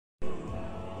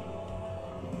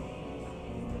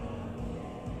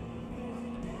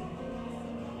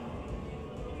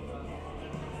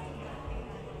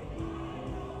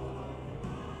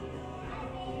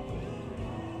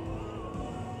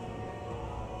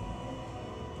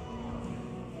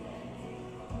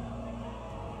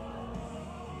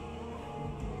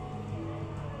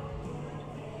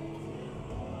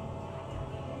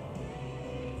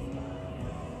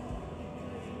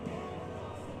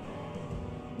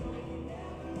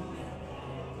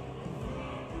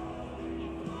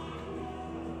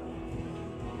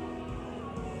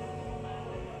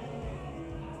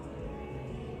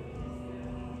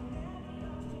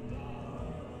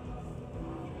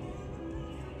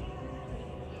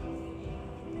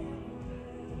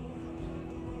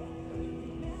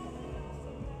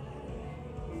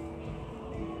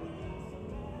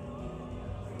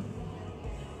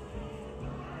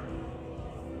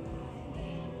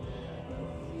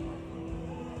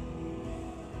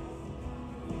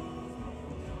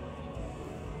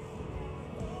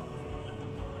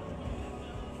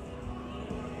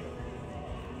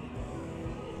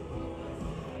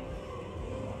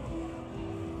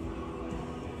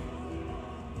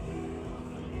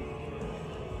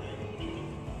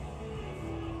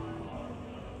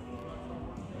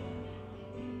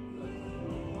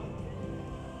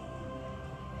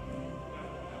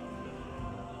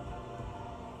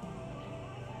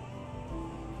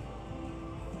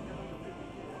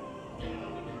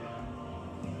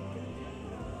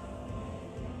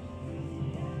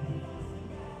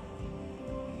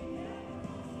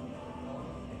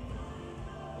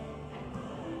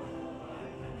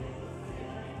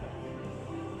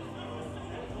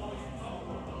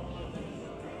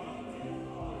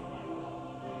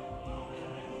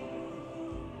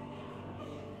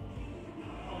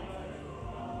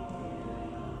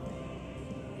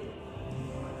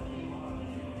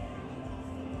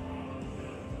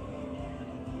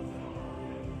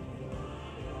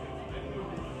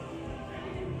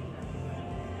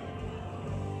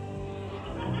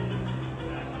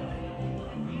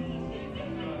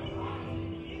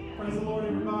Praise the Lord,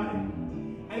 everybody.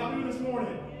 How y'all doing this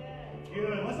morning?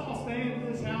 Good. Let's all stand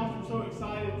in this house. We're so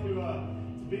excited to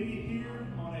be here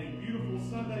on a beautiful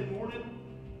Sunday morning.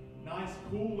 Nice,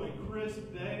 cool, and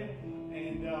crisp day.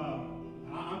 And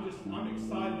I'm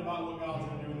excited about what God's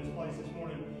going to do in this place this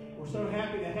morning. We're so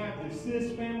happy to have the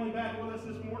Sis family back with us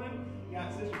this morning. We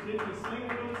got Sister Tiffany singing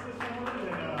with us this morning,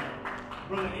 and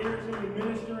Brother Eric's going to be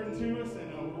ministering to us,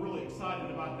 and we're really excited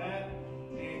about that.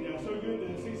 And so good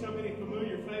to see so many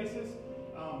familiar faces,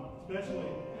 especially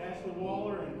Ashley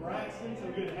Waller and Braxton.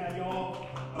 So good to have y'all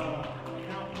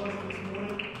out Pleasant this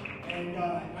morning. And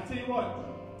I tell you what,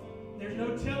 there's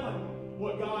no telling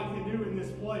what God can do in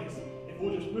this place if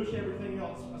we'll just push everything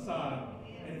else aside.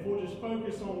 And if we'll just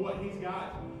focus on what He's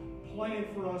got planned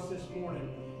for us this morning.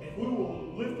 If we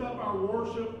will lift up our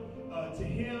worship to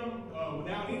Him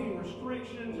without any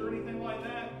restrictions or anything like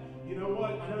that, you know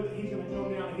what? I know that He's going to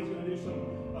come down and He's going to do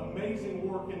some amazing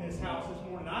work in this house this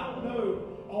morning. I don't know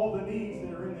all the needs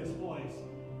that are in this place.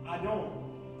 I don't.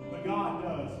 But God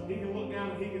does. He can look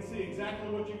down and He can see exactly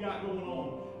what you got going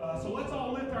on. So let's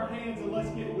all lift our hands and let's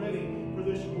get ready for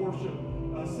this worship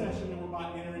session that we're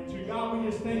about to enter into. God, we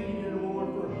just thank you, dear Lord,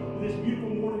 for this beautiful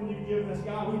morning you've given us.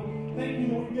 God, we thank you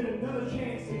that we get another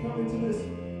chance to come into this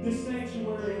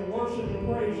sanctuary and worship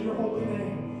and praise your holy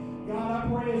name. God, I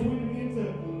pray as we begin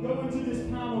to go into this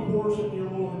time of worship, dear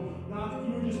Lord, God, that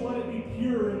you would just let it be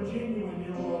pure and genuine,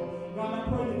 dear Lord. God, I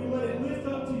pray that you let it lift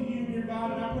up to you, dear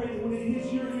God, and I pray that when it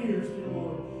hits your ears, dear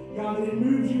Lord, God, that it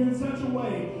moves you in such a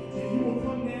way that you will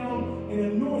come down and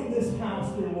anoint this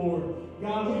house, dear Lord.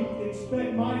 God, we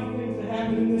expect mighty things to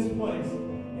happen in this place.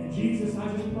 And Jesus, I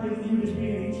just pray that you would just be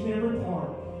in each and every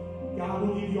part. God,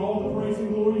 we'll give you all the praise and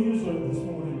glory you deserve this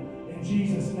morning. In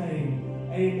Jesus' name,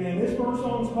 amen. This first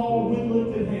song is called With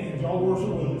Lifted Hands. Y'all worship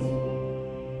with us.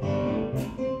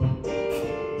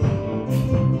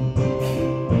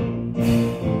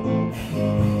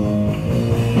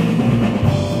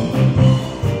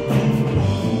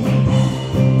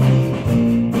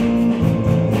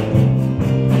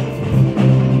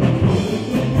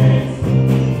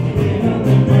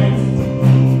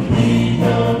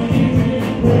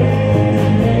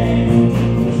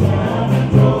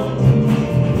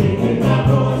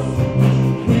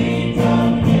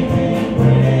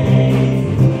 Praise.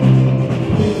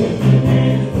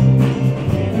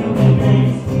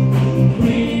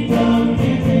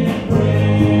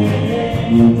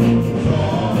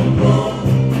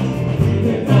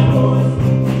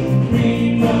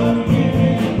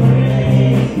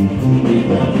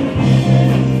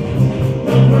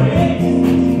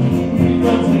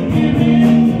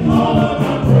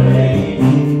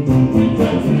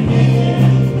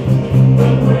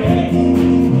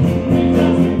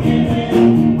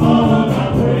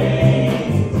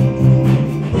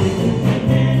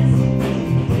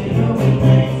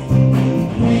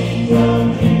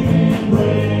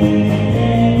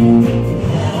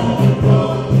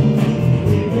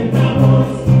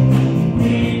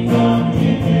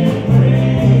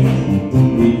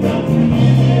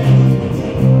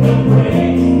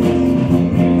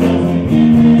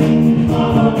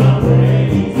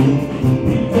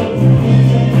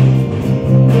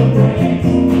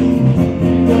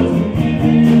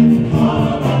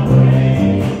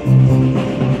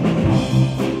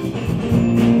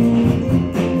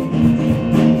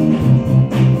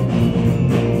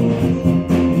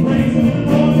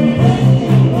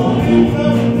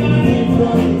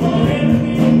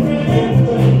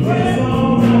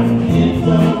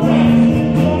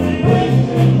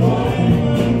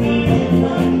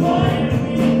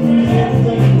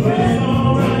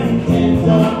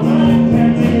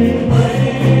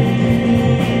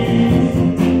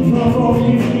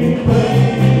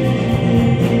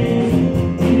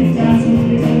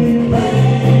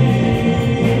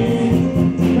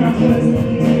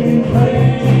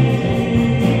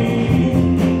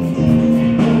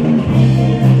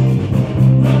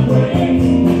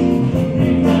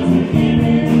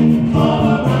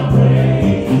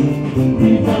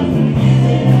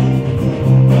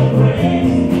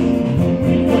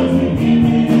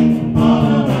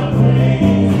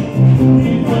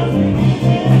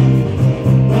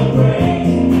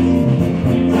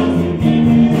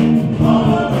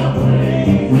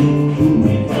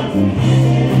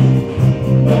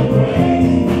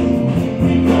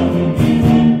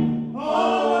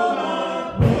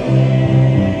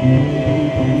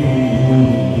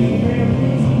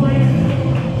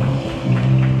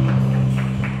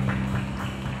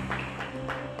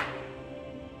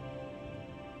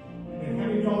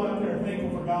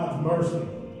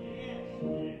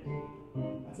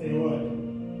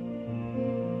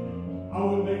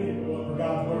 one for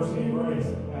God's mercy and grace.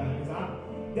 Because I'm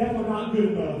definitely not good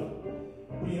enough.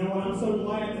 But you know what? I'm so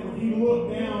glad that when He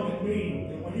looked down at me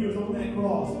and when He was on that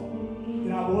cross,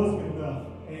 that I was good enough.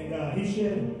 And He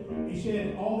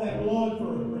shed all that blood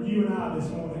for you and I this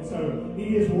morning. So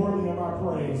He is worthy of our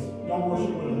praise. Y'all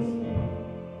worship with us.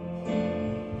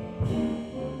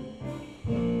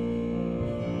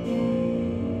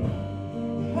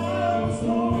 I was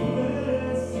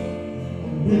hopeless,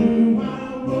 knew I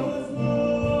was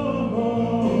lost,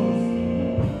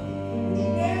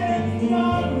 and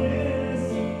darkness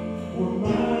were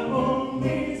my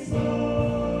only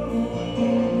source.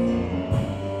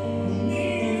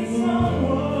 Needed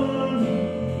someone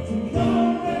to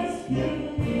come rescue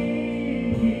me.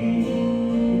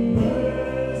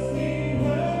 Mercy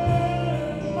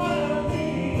heard my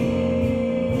plea.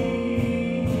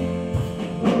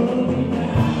 Oh,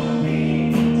 without me,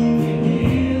 You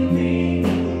healed me,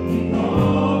 You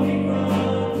called me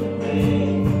from the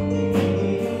grave. You gave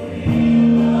me a real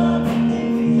love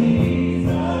in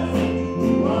Jesus.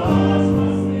 You washed my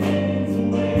sins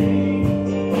away.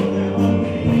 Now I'm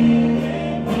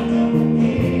living, I'm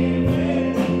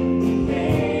forgiven. You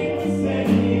came and set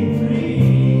me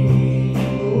free.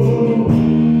 Oh,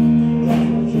 that's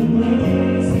what Your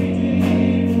mercy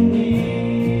did for me.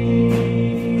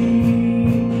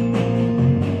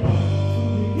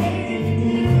 You gave me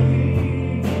beauty,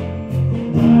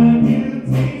 my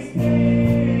beauty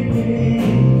stains.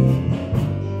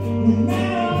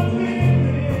 Now I'm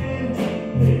living,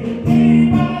 living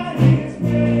by His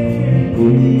grace.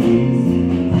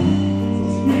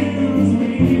 Excuse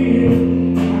me,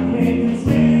 I can't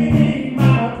sing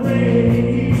my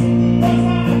praise, 'cause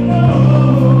I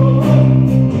know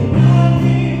that I've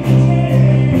been changed.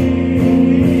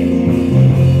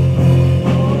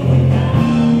 Oh,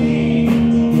 without me,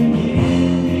 You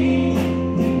healed me,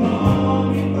 You called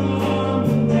me from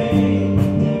the grave.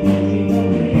 You gave me a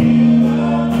real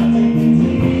love in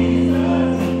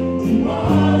Jesus. You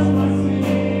washed my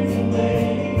sins away.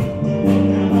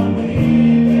 Now I'm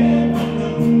living, I'm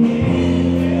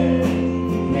forgiven.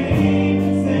 You came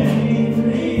and set me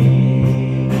free.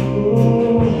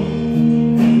 Oh,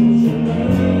 that's what Your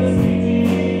mercy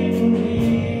did for me.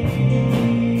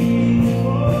 Oh,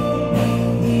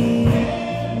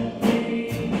 set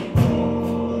me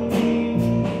holy.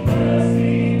 Mercy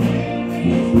will restore me.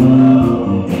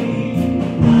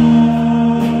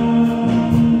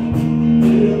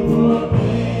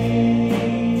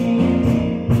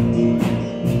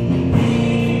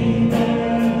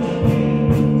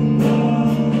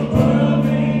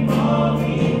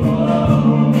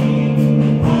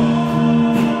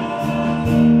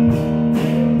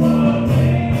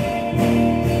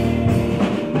 I will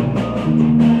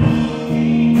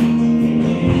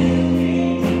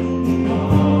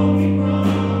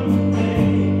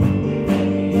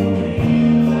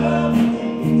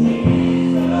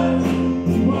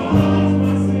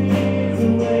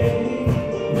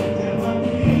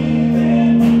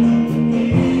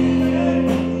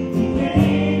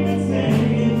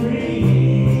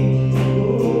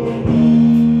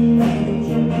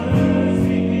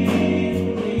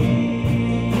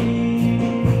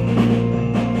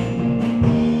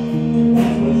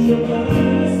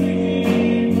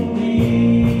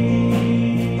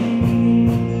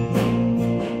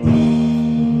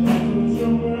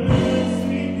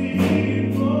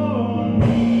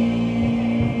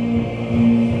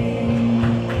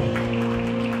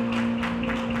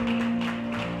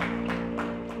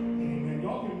Amen.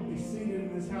 Y'all can be seated in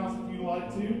this house if you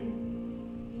like to.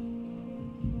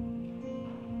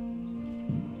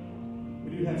 We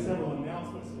do have several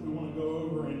announcements that we want to go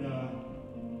over, and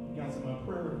we got some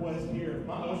prayer requests here. If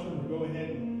my ushers will go ahead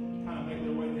and kind of make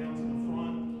their way down to the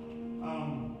front.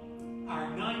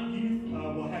 Our night youth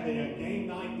will have a game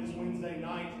night this Wednesday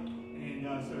night, and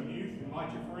so youth,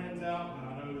 invite your friends out. I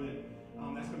know that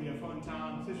that's going to be a fun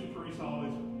time. Sister Teresa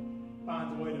always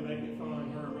finds a way to make it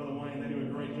fun. Her and Brother Wayne, they do a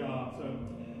great job. So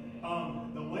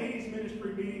the ladies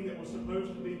ministry meeting that was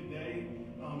supposed to be today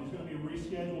is going to be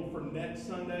rescheduled for next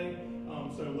Sunday.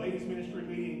 So ladies ministry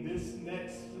meeting this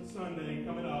next Sunday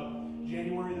coming up,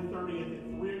 January the 30th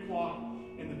at 3 o'clock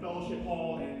in the fellowship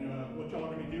hall. And what y'all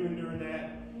are going to be doing during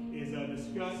that is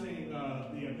discussing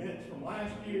the events from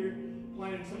last year,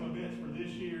 planning some events for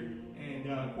this year, and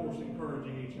of course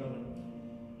encouraging each other.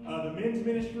 The men's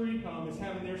ministry is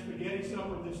having their spaghetti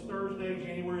supper this Thursday,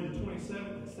 January the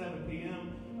 27th at 7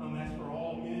 p.m. That's for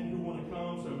all men who want to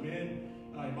come. So men,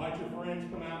 invite your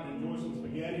friends, come out and enjoy some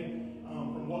spaghetti.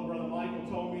 From what Brother Michael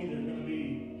told me, there's going to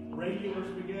be regular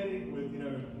spaghetti with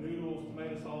noodles,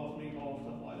 tomato sauce, meatballs,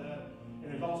 stuff like that.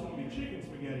 And there's also going to be chicken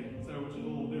spaghetti, which is a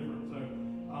little different. So,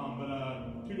 but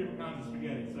 2 different kinds of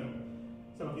spaghetti.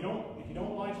 So if you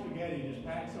don't like spaghetti, just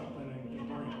pack something and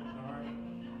bring it. All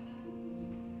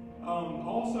right.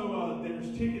 Also,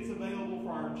 there's tickets available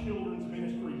for our children's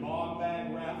ministry bog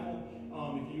bag raffle.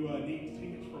 If you need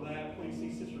tickets for that, please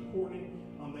see Sister Courtney.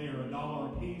 They are $1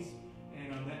 a piece,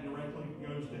 and that directly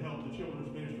goes to help the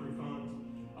children's ministry funds.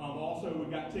 Also, we've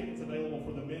got tickets available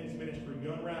for the men's ministry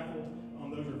gun raffle.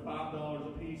 Those are $5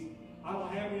 a piece. I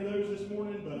don't have any of those this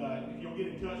morning, but if you'll get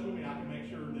in touch with me, I can make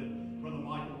sure that Brother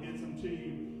Michael gets them to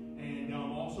you. And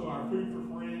also our Food for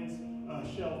Friends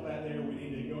shelf back there, we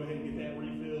need to go ahead and get that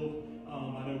refilled.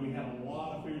 I know we had a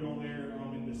lot of food on there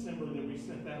in December that we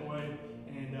sent that way,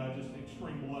 and just an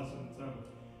extreme blessing. So,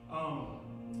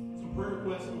 some prayer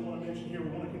requests that we want to mention here. We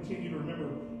want to continue to remember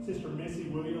Sister Missy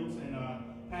Williams and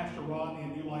Pastor Rodney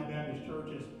in New Life Baptist Church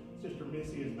as Sister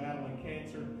Missy is battling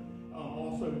cancer.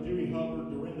 Also, Dewey Hubbard,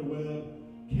 Dorinda Webb,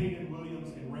 Caden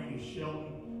Williams, and Randy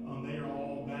Shelton. They are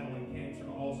all battling cancer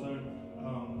also.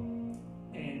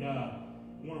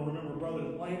 We want to remember Brother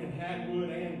Landon Hagwood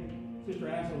and Sister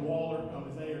Ashley Waller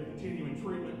as they are continuing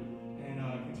treatment and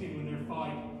continuing their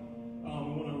fight. We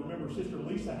want to remember Sister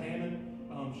Lisa Hammond.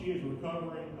 She is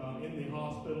recovering in the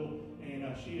hospital, and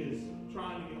she is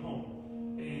trying to get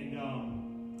home.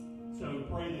 And so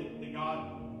pray that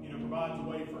God, provides a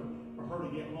way for her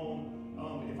to get home.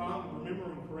 If I'm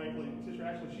remembering correctly, Sister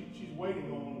Ashley, she's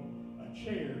waiting on a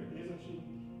chair, isn't she?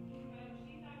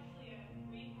 She's actually at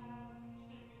rehab.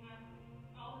 She's going to rehab.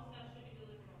 All the stuff should be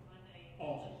delivered on Monday.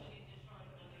 Awesome. So she'll get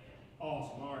discharged Monday.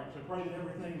 Awesome. All right. So pray that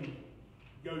everything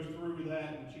goes through with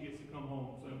that and she gets to come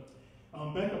home. So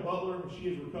Becca Butler,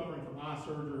 she is recovering from eye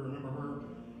surgery. Remember her.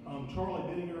 Charlie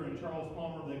Bittinger and Charles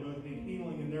Palmer, they both need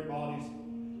healing in their bodies.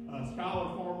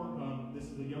 Skylar Farmer, this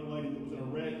is a young lady that was in a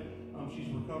wreck.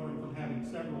 She's recovering from having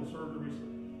several surgeries.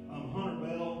 Hunter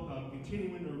Bell,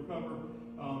 continuing to recover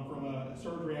from a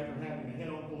surgery after having a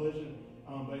head-on collision.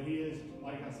 But he is,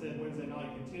 like I said, Wednesday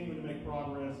night, continuing to make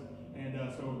progress. And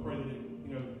so we pray that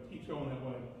it keeps going that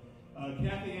way.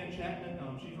 Kathy Ann Chapman,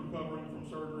 she's recovering from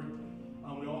surgery.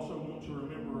 We also want to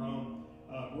remember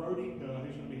Brody,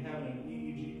 who's going to be having an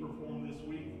EEG performed this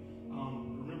week.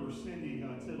 Remember Cindy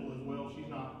Tittle as well. She's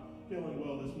not feeling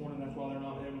well this morning. That's why they're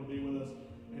not able to be with us.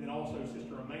 And then also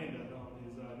Sister Amanda is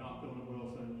not feeling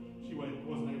well, so she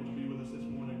wasn't able to be with us this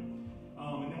morning.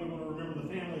 And then we want to remember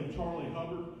the family of Charlie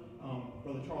Hubbard.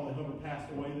 Brother Charlie Hubbard passed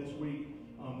away this week.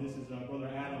 This is Brother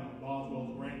Adam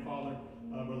Boswell's grandfather,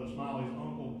 Brother Smiley's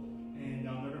uncle. And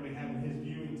they're going to be having his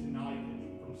viewing tonight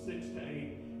from 6 to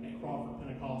 8 at Crawford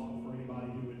Pentecostal for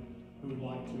anybody who would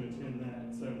like to attend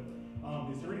that. So,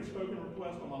 is there any spoken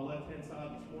request on my left-hand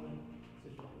side this morning?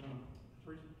 Sister Teresa?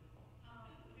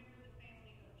 Remember the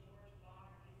family of George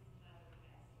Bonner, his mother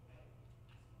passed away.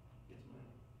 Yes, ma'am.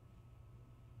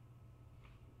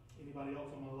 Anybody else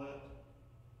on my left?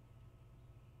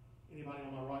 Anybody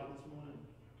on my right this morning?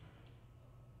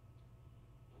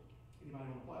 Anybody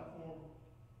on the platform?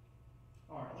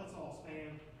 All right, let's all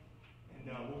stand, and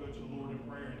we'll go to the Lord in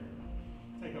prayer and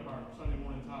take up our Sunday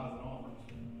morning tithes and offerings.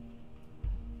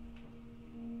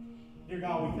 Dear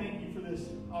God, we thank you for this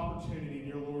opportunity,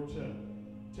 dear Lord,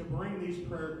 to bring these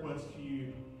prayer requests to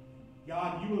you.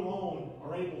 God, you alone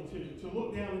are able to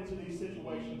look down into these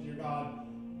situations, dear God.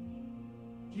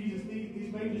 Jesus,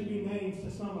 these may just be names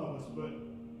to some of us,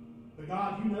 but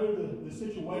God, you know the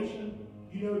situation.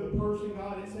 You know the person,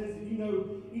 God. It says that you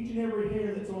know each and every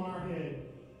hair that's on our head.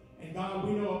 And God,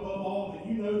 we know above all that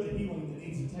you know the healing that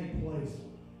needs to take place.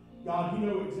 God, you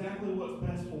know exactly what's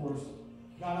best for us.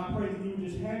 God, I pray that you would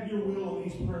just have your will on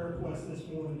these prayer requests this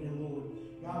morning, dear Lord.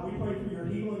 God, we pray for your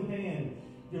healing hand,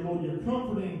 dear Lord, your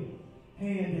comforting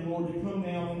hand, dear Lord, to come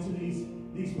down into these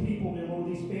people, dear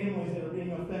Lord, these families that are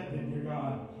being affected, dear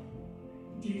God.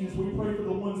 Jesus, we pray for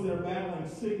the ones that are battling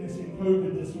sickness and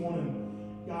COVID this morning.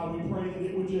 God, we pray that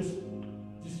it would just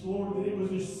Lord, that it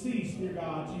would just cease, dear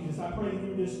God. Jesus, I pray that you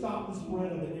would just stop the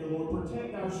spread of it, dear Lord.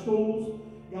 Protect our schools,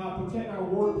 God. Protect our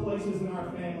workplaces and our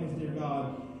families, dear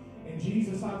God. And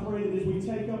Jesus, I pray that as we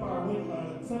take up our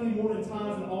Sunday morning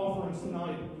tithes and offerings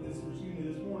tonight, this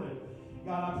morning,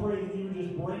 God, I pray that you would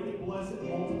just break it, bless it, and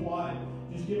multiply it.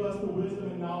 Just give us the wisdom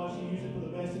and knowledge to use it for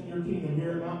the best of your kingdom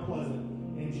here at Mount Pleasant.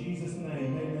 In Jesus'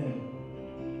 name, amen.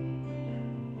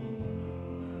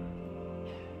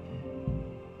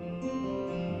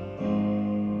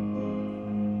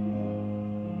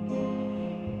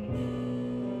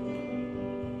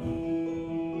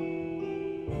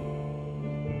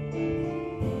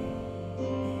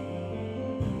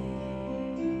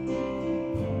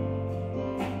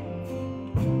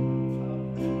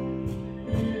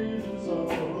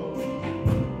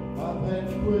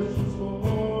 Questions for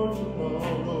more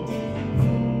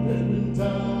tomorrow.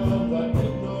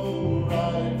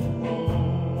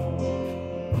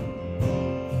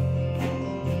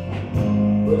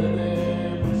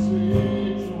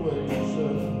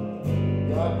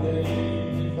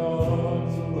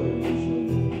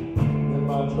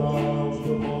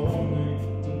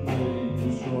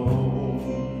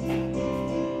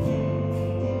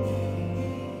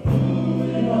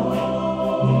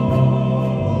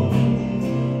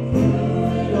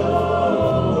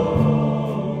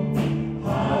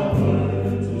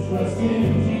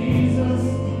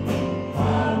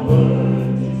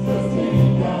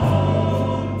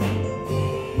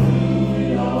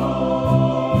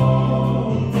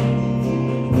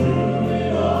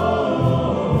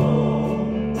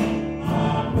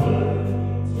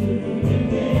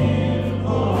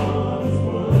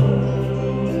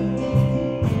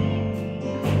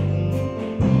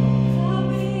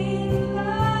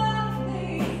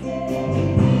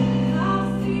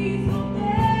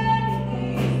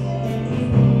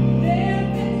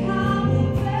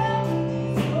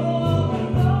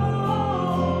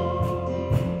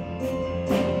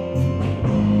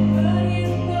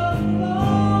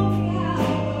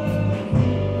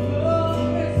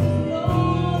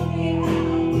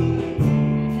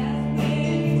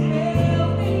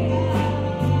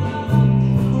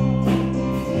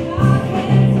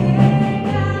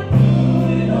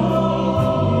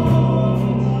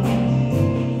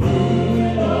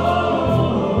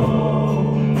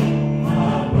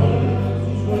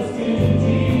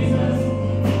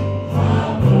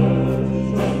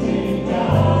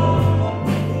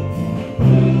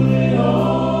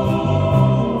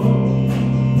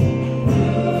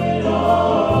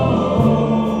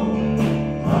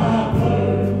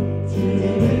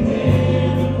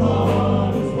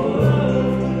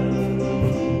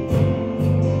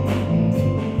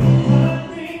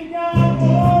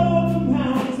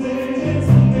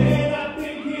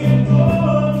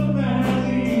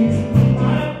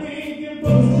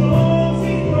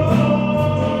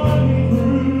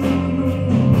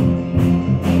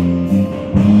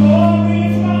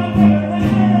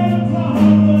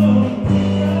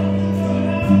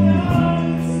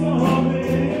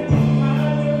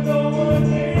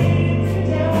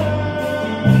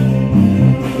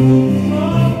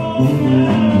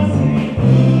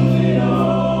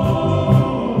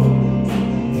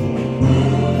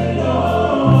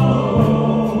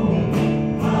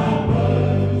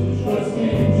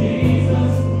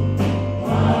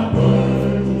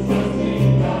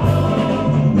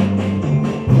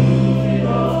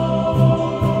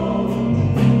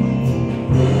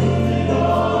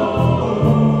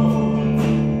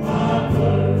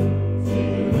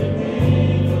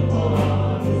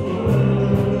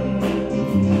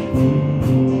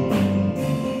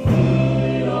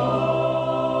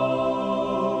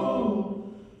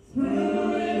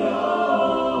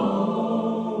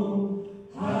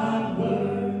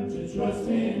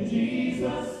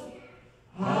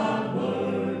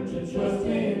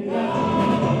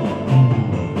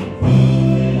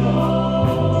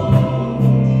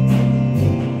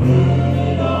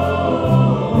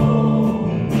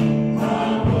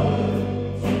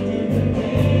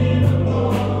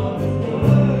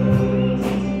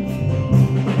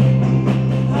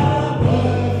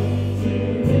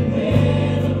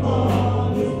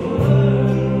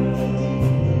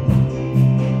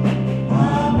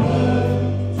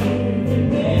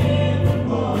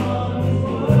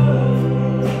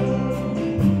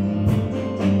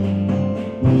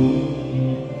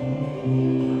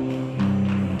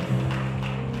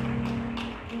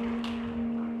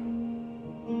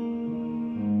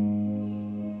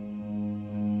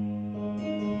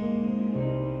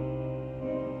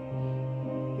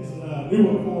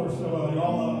 chorus, so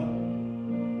y'all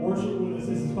worship with us.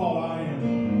 This is called I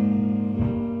Am.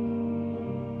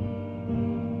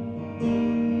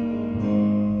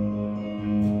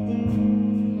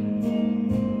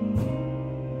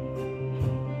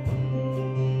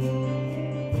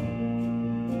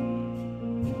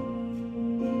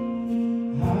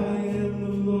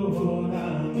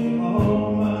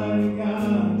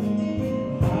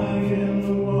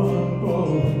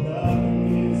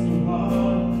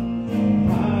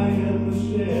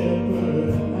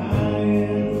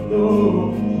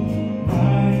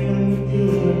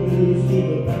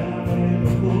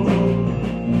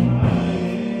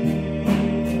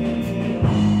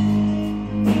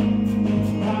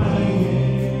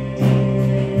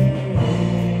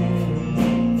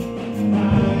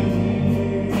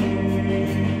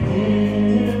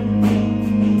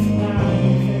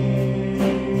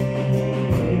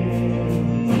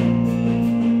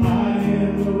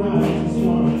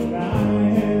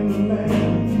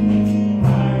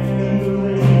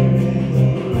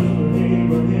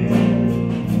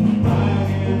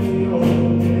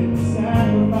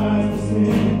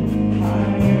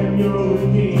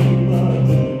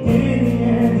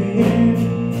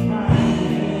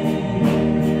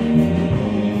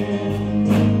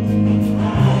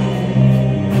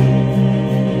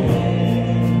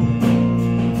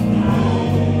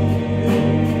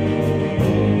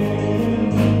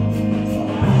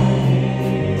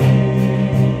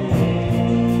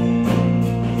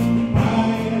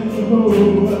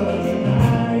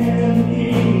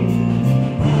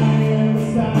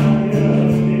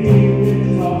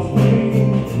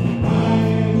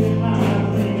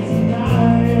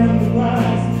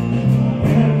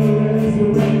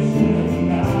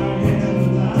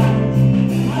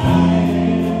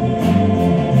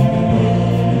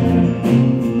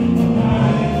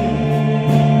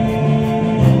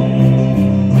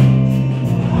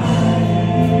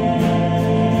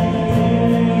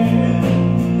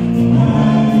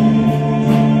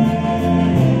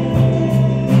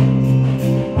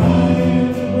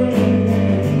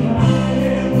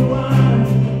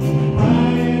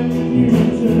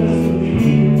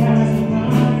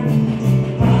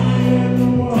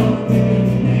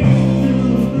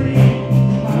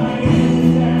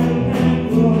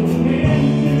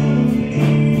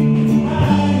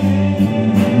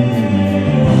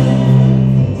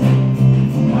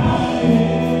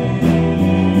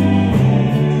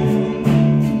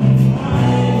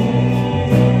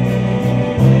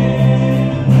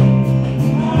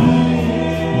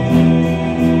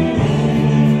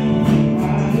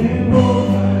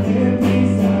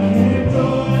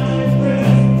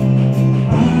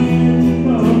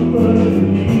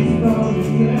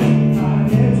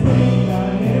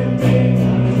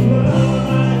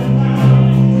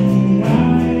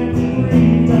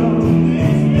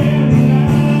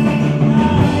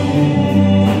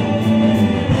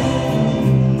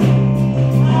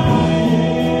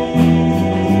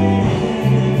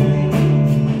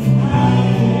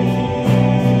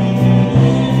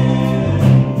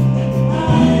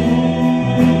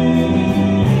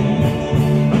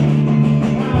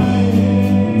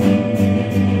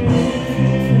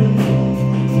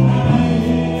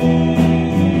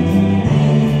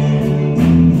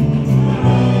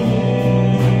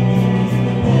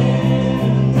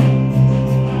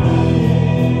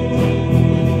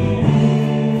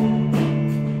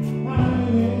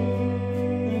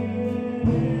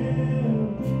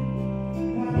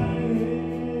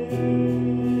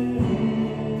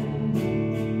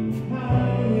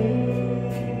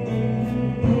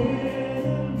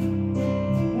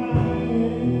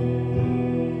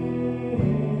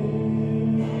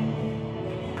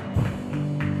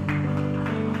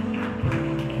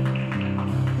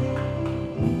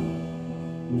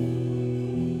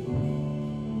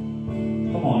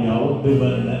 Do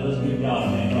better than that. Let's give God a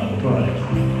hand clap of praise.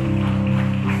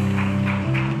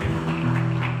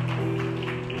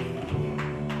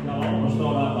 Y'all, I want to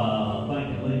start out by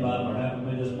thanking Levi for having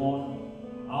me this morning.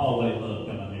 I always love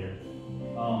coming here.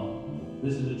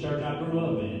 This is the church I grew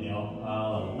up in,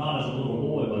 y'all. Not as a little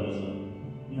boy, but as a,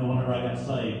 whenever I got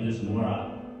saved, this is where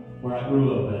I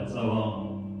grew up at. So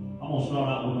I'm gonna start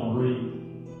out. We're gonna read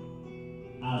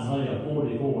Isaiah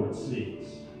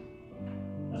 44:6.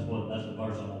 That's the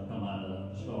verse I'm gonna come out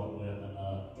to start with.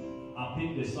 And I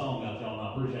picked this song out, y'all, and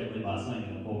I appreciate Levi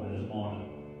singing it for me this morning.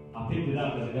 I picked it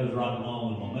out because it goes right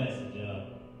along with my message.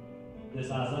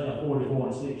 This Isaiah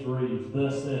 44:6 reads,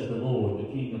 "Thus says the Lord, the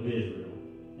King of Israel,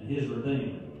 and his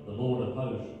Redeemer, the Lord of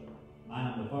hosts. I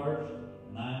am the first,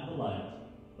 and I am the last.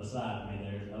 Beside me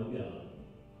there is no God."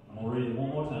 I'm going to read it one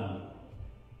more time.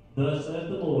 Thus saith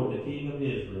the Lord, the King of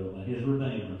Israel, and his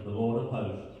Redeemer, the Lord of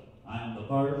hosts. I am the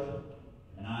first,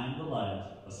 and I am the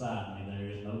last. Beside me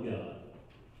there is no God.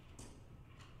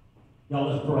 Y'all,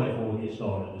 let's pray before we get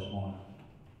started this morning.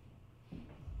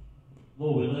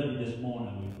 Lord, we love you this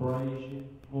morning. We praise you.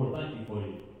 Lord, thank you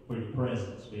for your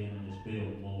presence being in this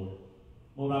building, Lord.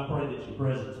 Lord, I pray that your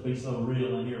presence be so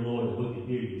real in here, Lord, that we can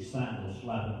hear your sandals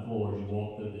slapping the floor as you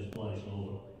walk through this place,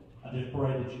 Lord. I just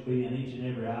pray that you be in each and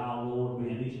every aisle, Lord, be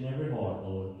in each and every heart,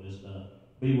 Lord. Just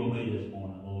be with me this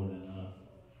morning, Lord, and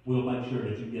we'll make sure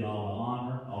that you get all the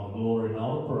honor, all the glory, and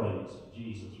all the praise. In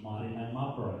Jesus' mighty name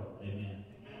I pray. Amen.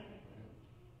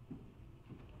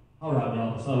 All right,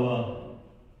 y'all. So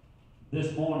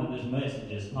this morning, this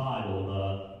message is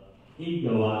titled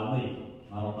 "Ego I Me."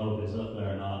 I don't know if it's up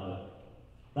there or not, but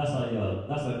that's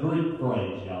a Greek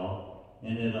phrase, y'all,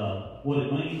 and it what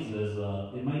it means is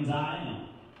it means I am.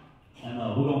 And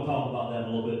we're going to talk about that a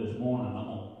little bit this morning.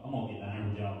 I'm gonna get down here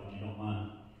with y'all if you don't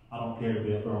mind. I don't care to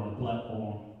be up there on the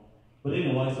platform. But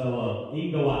anyway, so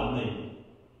ego I me.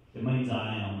 It means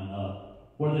I am. And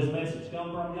where this message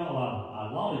come from, y'all, a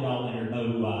lot of y'all in here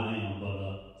know who I am,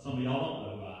 but some of y'all don't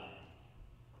know who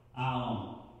I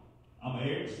am. I'm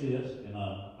Eric Sisk, and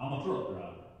I'm a truck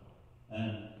driver.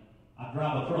 And I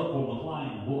drive a truck for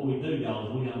McLean. And what we do, y'all,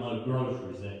 is we unload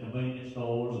groceries at convenience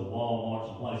stores and Walmarts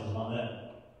and places like that.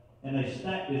 And they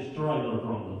stack this trailer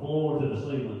from the floor to the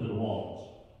ceiling to the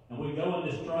walls. And we go in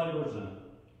these trailers and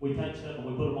we take stuff and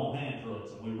we put them on hand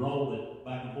trucks and we roll it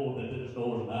back and forth into the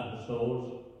stores and out the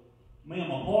stores. Me and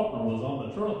my partner was on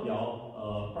the truck,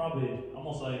 y'all, probably, I'm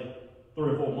going to say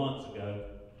 3 or 4 months ago.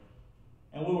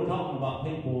 And we were talking about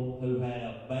people who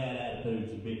have bad attitudes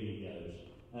and big egos.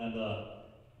 And,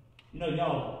 you know,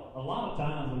 y'all, a lot of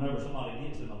times whenever somebody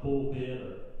gets in a pulpit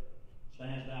or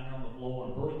stands down here on the floor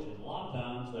and preaches, a lot of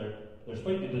times they're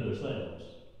speaking to themselves.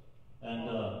 And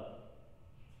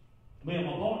me and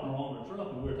my partner were on the truck,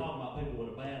 and we were talking about people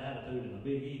with a bad attitude and a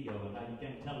big ego and how you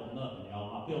can't tell them nothing, y'all.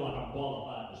 And I feel like I'm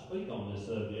qualified to speak on this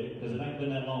subject because it ain't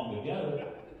been that long ago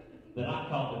that I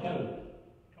caught the COVID.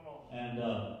 Come on. And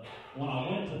when I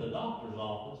went to the doctor's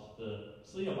office to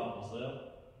see about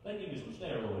myself, they gave me some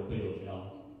steroid pills,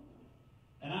 y'all.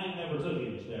 And I ain't never took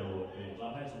any steroid pills.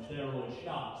 I've had some steroid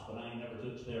shots, but I ain't never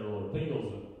took steroid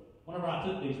pills. And whenever I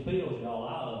took these pills, y'all,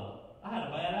 I had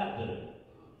a bad attitude.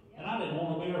 And I didn't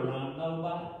want to be around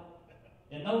nobody.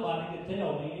 And nobody could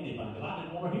tell me anything, because I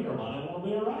didn't want to hear them. I didn't want to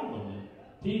be around them. And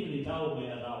Tiffany told me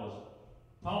as I was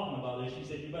talking about this, she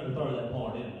said, you better throw that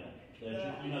part in there.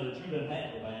 That you know that you done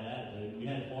had a bad attitude. You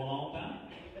had it for a long time.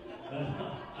 And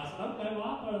I said, okay, well,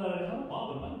 I'll throw that in. Don't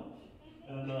bother me.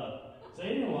 And so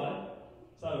anyway,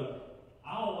 so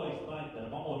I always think that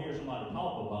if I'm going to hear somebody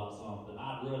talk about something,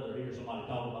 I'd rather hear somebody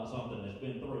talk about something that's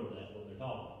been through that, what they're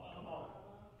talking about.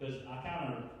 Because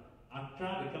I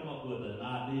tried to come up with an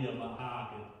idea about how I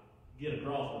could get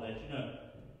across with that. You know,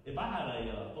 if I had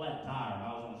a flat tire and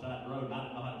I was on the side of the road and I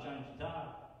didn't know how to change the tire,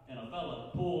 and a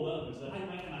fella pulled up and said, hey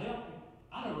man, can I help you?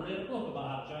 I never read a book about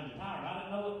how to change a tire and I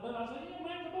didn't know what to do. I said, yeah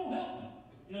man, come on, help me.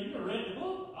 You know, you never read the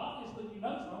book. Obviously you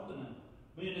know something. And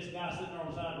me and this guy sitting there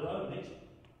on the side of the road, and he's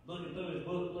looking through his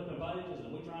book, flipping pages,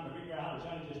 and we're trying to figure out how to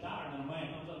change this tire. And then a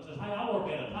man comes up and says, hey, I work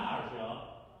at a tire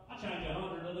shop. I change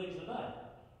 100 of these a day.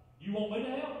 You want me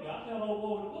to help you? I tell old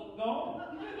boy to book, go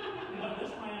on. You know,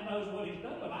 this man knows what he's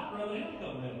doing. I'd rather him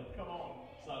come help. Come on.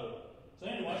 So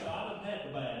anyway, so I done had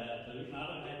the bad attitude, and I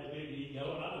done had the big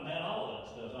ego, and I done had all that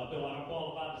stuff. So I feel like I'm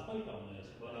qualified to speak on this.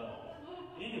 But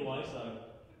anyway, so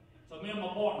me and my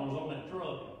partner was on that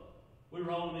truck. We were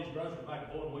rolling these groceries back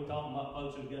and forth, and we talking about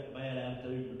folks who got the bad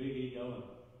attitude and the big ego, and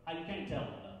how you can't tell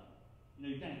them nothing. You know,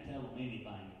 you can't tell them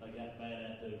anything if they got the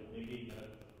bad attitude and big ego.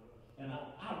 And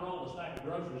I rolled a stack of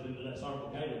groceries into that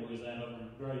Circle K that we was at over in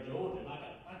Gray, Georgia, and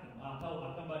I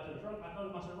come back to the truck, and I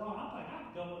told him, I said, Ron, I think I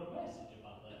can come with a message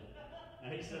about that. And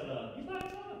he said, you think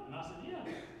so? And I said, yeah.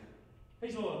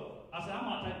 He said, well, I said, I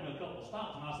might take me a couple of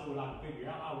stops, and I said what I can figure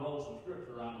out. I'll roll some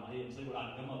scripture around my head and see what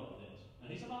I can come up with this. And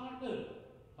he said, all right, do it.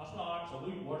 I said, all right, so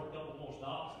we worked a couple more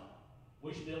stops, and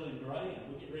we still in Gray, and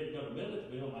we get ready to go to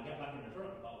Milledgeville, and I got back in the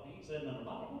truck and thought, he ain't said nothing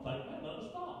about it. I'm going to take me another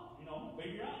stop. You know, I'm going to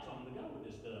figure out something to go with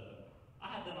this stuff.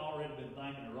 I had done already been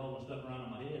thinking of rolling stuff around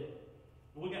in my head.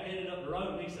 We got headed up the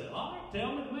road, and he said, all right,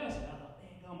 tell me the message. I thought,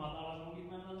 damn, I thought I was going to get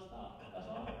me another stop. That's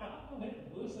all right, go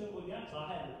ahead. We'll see what we got. So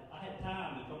I had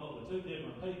time to come up with 2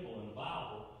 different people in the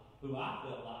Bible who I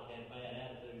felt like had bad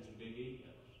attitudes and big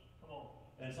egos. Come on.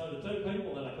 And so the 2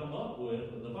 people that I come up with,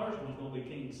 the first one's going to be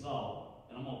King Saul.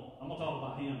 And I'm gonna talk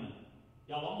about him. And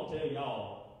y'all, I'm going to tell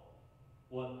y'all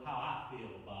how I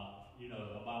feel about, you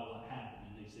know, about what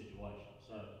happened in these situations.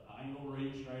 So I ain't going to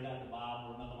read straight out the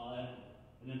Bible or nothing like that.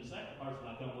 And then the second person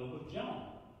I come with was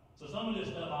John. So some of this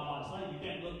stuff I might say, you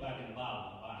can't look back in the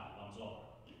Bible and find it. I'm sorry.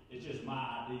 It's just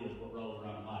my ideas, what rolls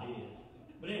around in my head.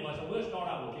 But anyway, so we'll start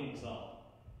out with King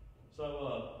Saul.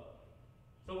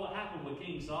 So what happened with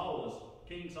King Saul was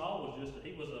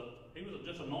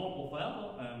just a normal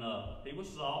fellow, and he was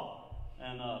Saul,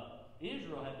 and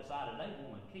Israel had decided they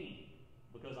wanted a king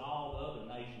because all the other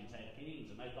nations had kings,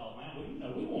 and they thought, man,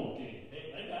 we want a king.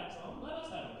 They got something. Let us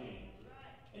have a king.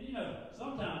 And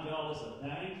sometimes y'all, it's a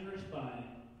dangerous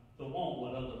thing to want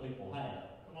what other people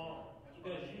have. Come on.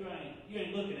 Because you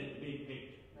ain't looking at the big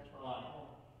picture. That's right. Like,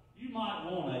 you might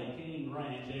want a King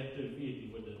Ranch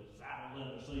F-250 with the saddle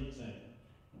leather seats in it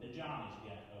that Johnny's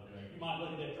got over there. You might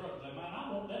look at that truck and say, man,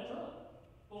 I want that truck.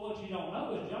 But what you don't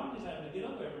know is Johnny's having to get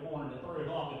up every morning at 3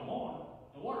 o'clock in the morning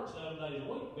and work 7 days a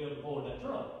week to be able to afford that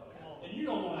truck. And you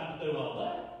don't want to have to do all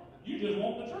that. You just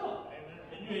want the truck. Amen.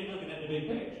 And you ain't looking at the big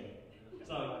picture.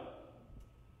 So,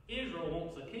 Israel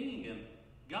wants a king, and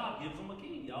God gives them a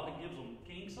king, y'all. He gives them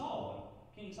King Saul.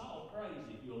 And King Saul's crazy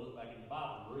if you'll look back in the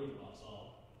Bible and read about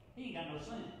Saul. He ain't got no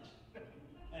sense.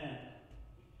 And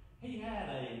he had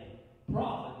a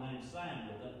prophet named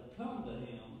Samuel that would come to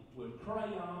him with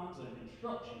crayons and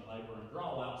construction paper and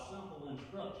draw out simple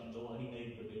instructions of what he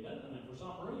needed to be done. And for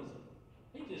some reason,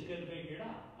 he just couldn't figure it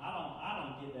out. I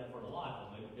don't get that for the life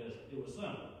of me because it was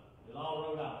simple. It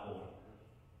all wrote out for him.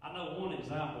 I know one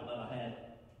example that I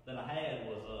had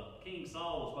was King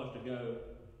Saul was supposed to go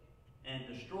and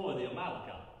destroy the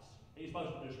Amalekites. He's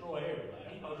supposed to destroy everything.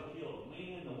 He's supposed to kill the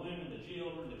men, the women, the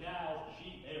children, the cows, the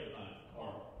sheep, everything.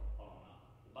 Or, hold on,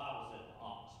 the Bible said the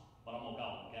ox, but I'm going to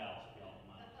call them cows if y'all don't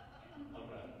mind.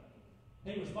 Okay.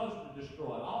 He was supposed to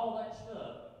destroy all that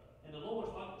stuff. And the Lord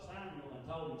spoke to Samuel and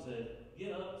told him, said,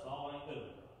 get up, Saul ain't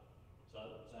doing it. So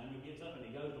Samuel gets up and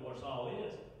he goes to where Saul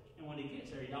is. And when he gets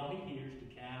there, y'all, he hears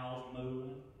the cows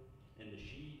moving and the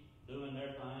sheep doing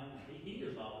their thing. He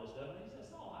hears all this stuff and he says,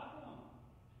 Saul, how come?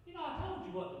 I told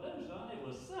you what to do, son. It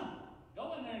was simple.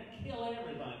 Go in there and kill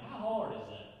everything. How hard is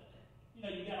that?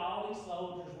 You got all these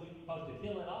soldiers, we're supposed to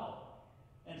kill it all.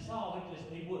 And Saul,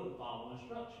 he wouldn't follow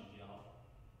instructions, y'all.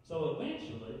 So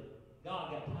eventually,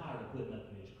 God got tired of putting up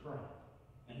with his crap.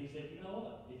 And he said, you know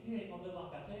what? If you ain't going to do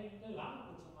like I tell you to do, I'm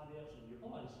going to put somebody else in your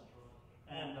place.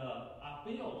 And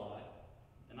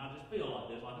I just feel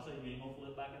like this, like I said, you ain't going to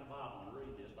flip back in the Bible and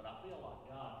read this, but I feel like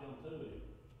God come to him.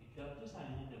 He cupped his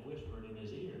hand and whispered in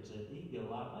his ear and said, he go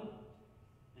like me.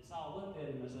 And Saul looked at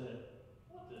him and said,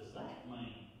 what does that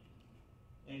mean?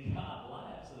 And God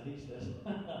laughs and he says,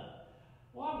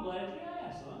 well, I'm glad you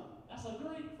asked, son. That's a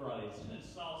Greek phrase. And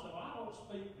Saul said, well, I don't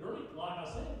speak Greek. Like I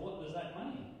said, what does that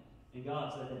mean? And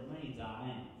God said, it means I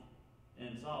am.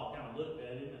 And Saul kind of looked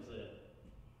at him and said,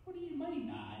 what do you mean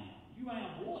I am? You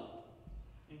am what?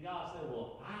 And God said,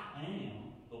 well, I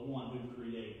am the one who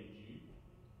created you.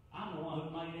 I'm the one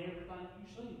who made everything you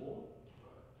see, boy.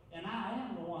 And I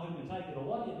am the one who can take it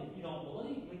away. And if you don't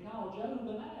believe me, call Job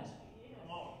and ask him.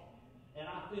 Come on.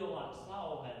 And I feel like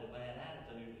Saul had a bad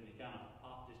attitude and he kind of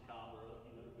popped his collar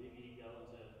up, the big ego, and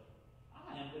said,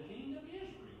 I am the king of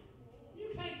Israel.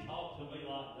 You can't talk to me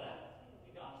like that.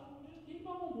 And God said, well, just keep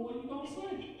on, boy. You're going to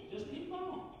see. Just keep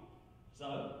on.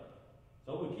 So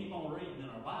we keep on reading in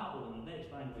our Bible, and the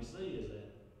next thing we see is that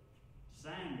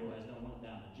Samuel has went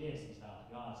down to Jesse's house.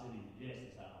 God sent him to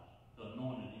Jesse's house to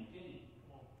anoint a new king.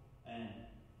 And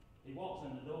he walks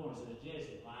in the door and says,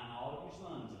 Jesse, line all your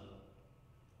sons up.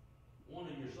 One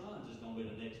of your sons is going to be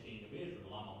the next king of Israel.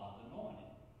 I'm about to anoint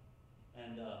him.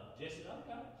 And Jesse said,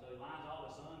 okay. So he lines all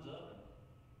his sons up. And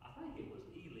I think it was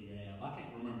Eliab. I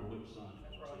can't remember which son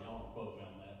it was. So y'all don't quote me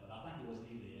on that. But I think it was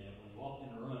Eliab. When he walked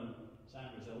in the room,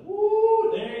 Samuel said,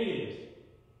 woo, there he is.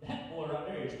 That boy right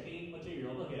there is king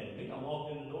material. Look at him. He done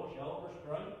walked in the door, shoulders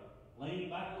straight,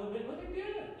 leaning back a little bit, looking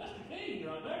good. That's the king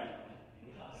right there.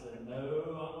 I said, no,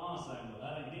 Samuel,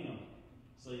 that ain't him.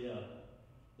 See,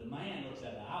 the man looks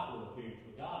at the outward appearance,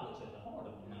 but God looks at the heart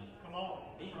of the man. Come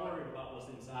on. He's worried about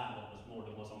what's inside of us more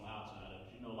than what's on the outside of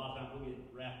us. A lot of times we get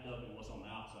wrapped up in what's on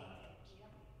the outside of us.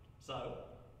 So,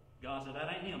 God said, that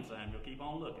ain't him, Samuel. Keep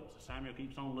on looking. So Samuel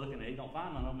keeps on looking, and he don't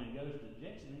find none of them, and he goes to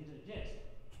Jesse, and he said, Jesse,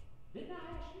 didn't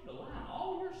I ask you to line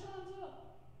all your sons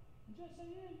up? And Jesse said,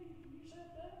 yeah, you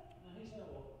said that. And he said,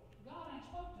 well, God ain't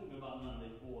spoke to me about none of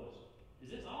these boys. Is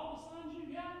this all the sons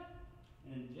you got?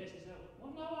 And Jesse said,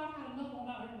 well, no, I got another one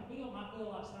out here in the field. And I feel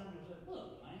like Samuel said,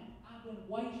 look, man, I've been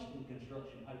wasting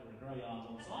construction paper and crayons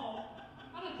on Saul.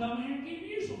 I done come here and give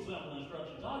you some simple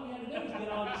instructions. All you had to do was get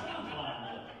all your sons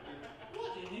lined up.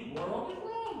 What in the world is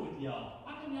wrong with y'all?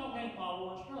 How come y'all can't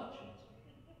follow instructions?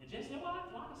 And Jesse said, well,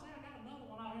 like I said, I got another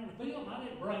one out here in the field, and I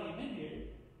didn't bring him in here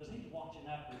because he's watching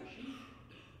after the sheep.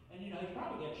 And you know, he's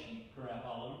probably got sheep crap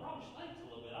all over him, probably stinks a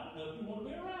little bit. I don't know if you want to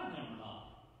be around him or not.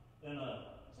 And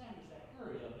Samuel said,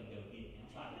 hurry up and go get him.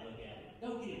 So I can look at him. Go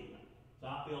get him. So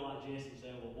I feel like Jesse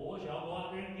said, well, boys, y'all go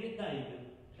out there and get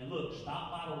David. And look,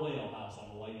 stop by the well house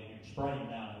on the way in here and spray him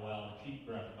down the well, and the sheep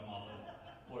crap will come off of him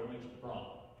where it makes the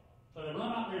problem. So they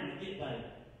run out there and they get David.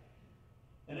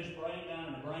 And they spray him down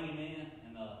and they bring him in.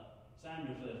 And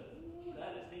Samuel says, ooh,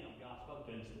 that is him. God spoke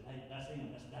to him and said, hey, that's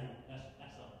him. That's David.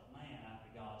 That's a man after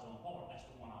God's own heart. That's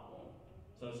the one I want.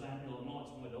 So Samuel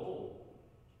anoints him with the oil.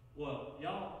 Well,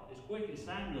 y'all, as quick as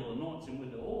Samuel anoints him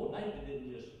with the oil, David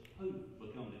didn't just poof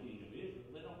become the king of Israel.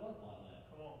 They don't work like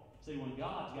that. Come on. See, when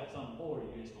God's got something for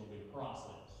you, it's going to be a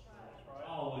process. That's right.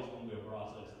 It's always going to be a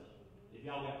process. If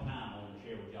y'all got time, I want to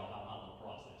share with y'all how my little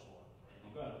process works.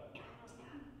 Okay?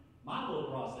 My little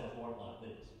process worked like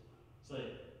this.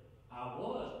 See, I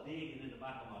was digging in the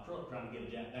back of my truck trying to get a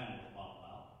Jack Daniels bottle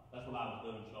out. That's what I was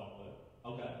doing to start with.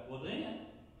 Okay, well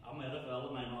then, I met a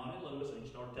fellow named Ronnie Lewis, and he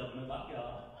started telling me about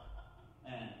God.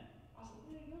 And I said,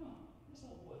 where you going? This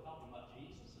old boy talking about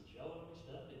Jesus and showing me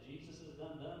stuff that Jesus has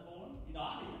done for him. You know,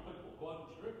 I hear people quoting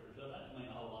scriptures, so that didn't mean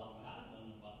a whole lot to me. I didn't know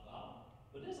nothing about God.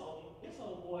 But this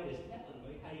old boy is telling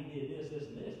me how he did this,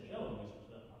 and this, and showing me some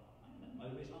stuff. I thought, man,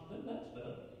 maybe it's not do that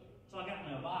stuff. So I got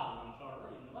me a Bible and I started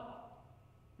reading the Bible.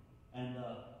 And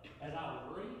as I was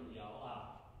reading, y'all,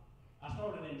 I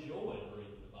started enjoying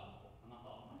reading the Bible. And I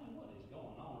thought, man, what is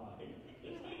going on right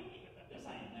here? This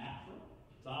ain't natural.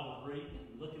 So I was reading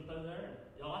and looking through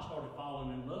there, and y'all, I started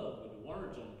falling in love with the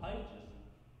words on the pages. And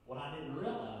what I didn't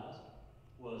realize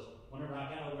was whenever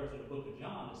I got over to the book of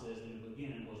John, it says in the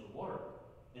beginning was the Word.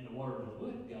 And the Word was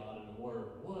with God, and the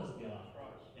Word was God.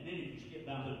 Right. And then if you skip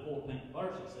down to the 14th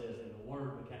verse, it says, and the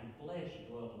Word became flesh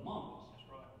and dwelt among us. That's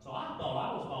right. So I thought I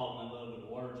was falling in love with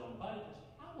the words on the pages.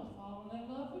 I was falling in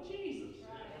love with Jesus.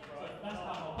 That's So right. that's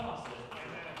how my process was.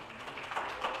 Amen.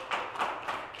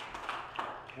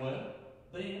 Well,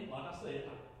 then, like I said,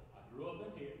 I grew up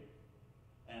in here,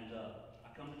 and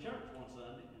I come to church one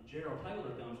Sunday, and Gerald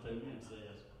Taylor comes to me and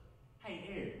says, hey,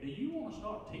 Eric, do you want to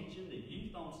start teaching the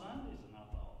youth on Sundays? And I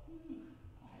thought,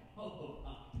 I hope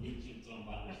I'm teaching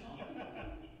somebody something.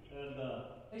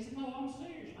 And he said, no, I'm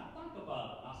serious. I think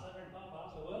about it. And I sat there and thought about it.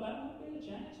 I said, well, that would be a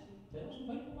chance to tell some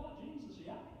people about Jesus.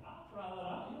 Yeah, I'll try that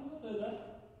out. Yeah, we'll do that.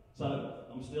 So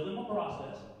I'm still in my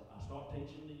process. I start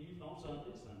teaching the youth on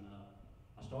Sundays, and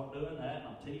I start doing that,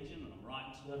 and I'm teaching, and I'm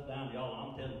writing stuff down, y'all, and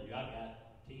I'm telling you, I got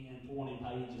 10, 20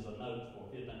 pages of notes for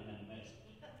a 15-minute message.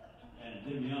 And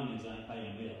them youngins ain't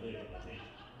paying me a bit of attention.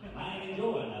 I ain't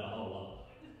enjoying that a whole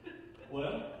lot.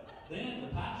 Well, then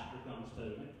the pastor comes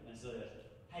to me and says,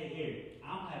 hey, Eric,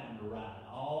 I'm having to ride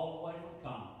all the way from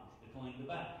Congress to clean the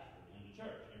baptistry in the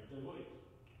church every 2 weeks.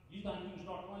 You think you can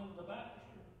start cleaning the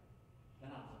baptistry?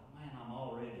 Then I thought, man, I'm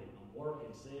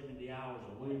working 70 hours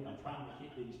a week. I'm trying to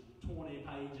get these 20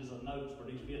 pages of notes for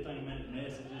these 15-minute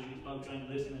messages these folks ain't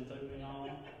listening to me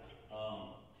on.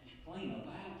 Clean the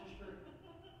baptistry.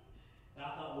 And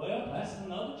I thought, well, that's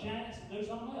another chance to do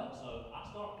something else. So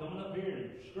I started coming up here and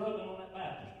scrubbing on that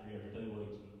baptistry every 2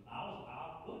 weeks. And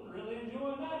I wasn't really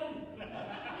enjoying that either.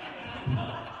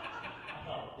 I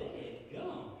thought,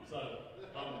 dadgum. So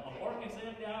I'm working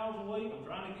 70 hours a week. I'm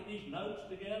trying to get these notes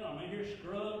together. I'm in here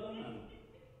scrubbing, and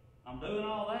I'm doing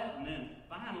all that. And then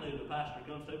finally the pastor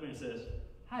comes to me and says,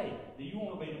 hey, do you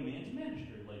want to be the men's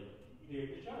ministry leader here at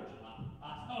the church? And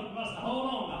I told him, I said,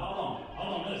 hold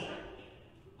on, listen.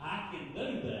 I can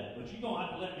do that, but you're going to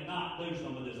have to let me not do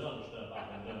some of this other stuff I've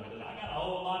been doing, because I got a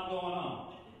whole lot going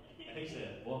on. And he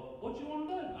said, well, what you want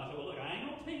to do? I said, well, look, I ain't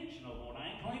going to teach no more. I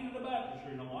ain't cleaning the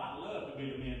baptistry no more. I'd love to be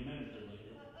the men's ministry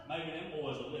leader. Maybe them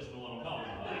boys will listen to what I'm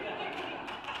talking about.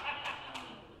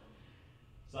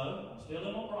 So I'm still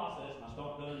in my process, and I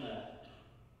start doing that.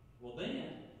 Well,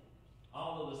 then,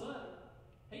 all of a sudden,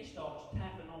 he starts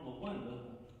tapping on the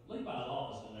window. Levi's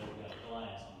office in there, we got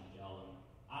glass on it, y'all.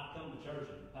 I'd come to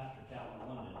church and Pastor tapped on the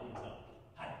window, and he'd say,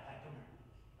 hey, come here.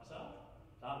 I said, oh.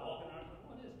 So I'd walk in there and say,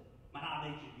 what is it? Man, I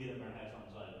need you to get up there and have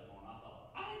something to say this morning. I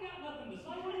thought, I ain't got nothing to say.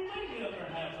 What do you mean get up there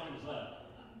and have something to say?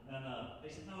 And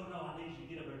they said, no, I need you to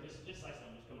get up there. Just say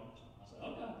something. Just come up with something. I said,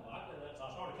 okay, well, I did that. So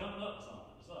I started coming up with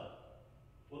something to say.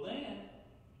 Well, then,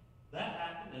 that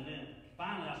happened, and then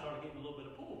finally I started getting a little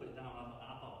bit of pulpit time. And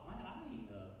I thought, man, I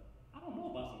don't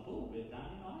know about some pulpit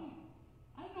time. You know,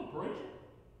 I ain't no preacher.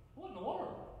 What in the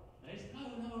world? And they said, no,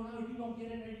 you're going to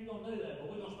get in there, you're going to do that. But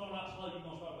we're going to start out slow. You're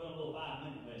going to start doing a little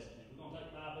 5-minute message. We're going to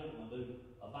take 5 people and do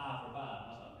a 5 for 5.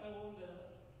 And I said, okay, well, we'll do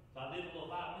that. So I did a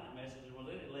little 5-minute message. Well,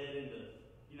 then it led into,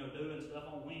 doing stuff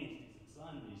on Wednesdays and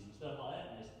Sundays and stuff like that.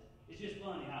 And it's just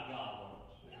funny how God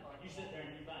works. You sit there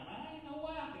and you think, man, ain't no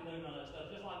way I can do none of that stuff.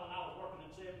 Just like when I was working in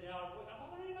working 70 hours a week. I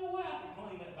thought, there ain't no way I can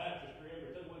clean that baptistry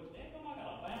every 2 weeks. Damn, I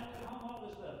got a family at home, all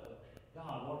this stuff. But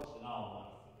God works in all of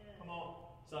it. Come on.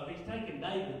 So he's taking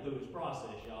David through his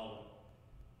process, y'all.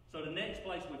 So the next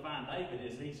place we find David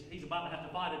is he's about to have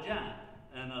to fight a giant.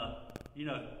 And,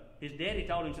 his daddy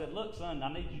told him, said, look, son,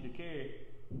 I need you to carry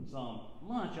some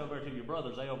lunch over to your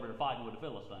brothers. They over there fighting with the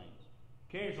Philistines.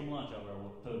 Carry some lunch over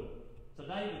to them. So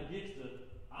David gets to,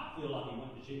 I feel like he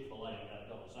went to Chick-fil-A and got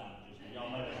a couple sandwiches. Y'all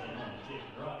know that's the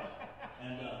chicken, right?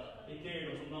 And he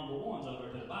carried some number ones over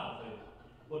to the battlefield.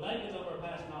 Well, David's over there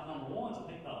passing out number ones,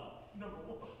 and he thought, Number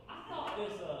one. I thought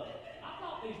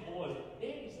these boys,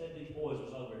 Daddy said these boys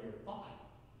was over here fighting.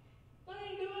 They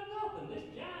ain't doing nothing. This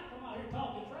giant come out here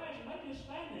talking trash, and they just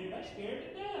standing here. They scared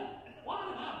to death. Why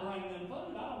did I bring them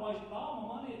food? I done wasted all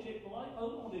my money at Chick-fil-A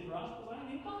food on these rascals. I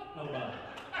ain't even fighting nobody.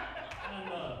 And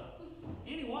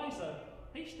anyway, so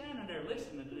he's standing there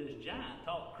listening to this giant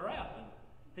talk crap, and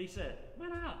he said,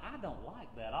 man, I don't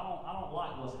like that. I don't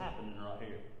like what's happening right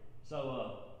here.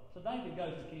 So David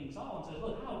goes to King Saul and says,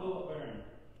 look, I'll go up there and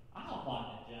I'll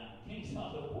fight that giant. King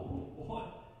Saul said,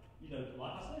 boy,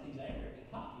 like I said, he's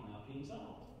arrogant, cocky now, King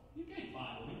Saul. You can't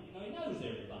fight with him. He knows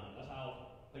everything. That's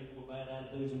how people with bad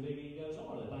attitudes and big egos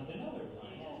are. They think they know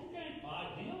everything. You can't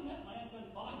fight him. That man's been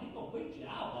fighting. He's going to beat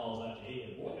your eyeballs out your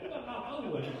head, boy. You better not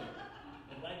fool with him.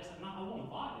 And David said, no, I want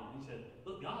to fight him. He said,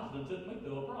 look, God's done took me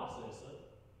through a process.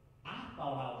 I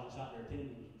thought I was just out there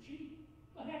tending some sheep.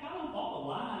 But heck, I don't fought a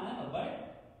lion and a bear.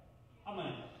 I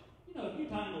mean, if you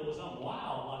tangle with something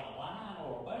wild like a lion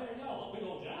or a bear, a big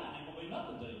old giant ain't going to be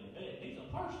nothing to you. He's a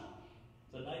person.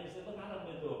 So David said, look, I done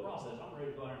been through a process. I'm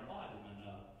ready to go out and fight him. And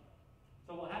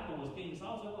so what happened was King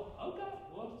Saul said, well, okay,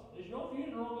 it's your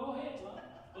funeral. Go ahead, son.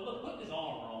 But look, put this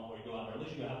armor on before you go out there. At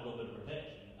least you have a little bit of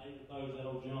protection. And David throws that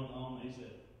old junk on, and he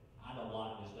said, I don't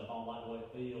like this stuff. I don't like the way it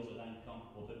feels. It ain't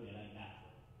comfortable to me. It ain't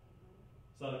natural.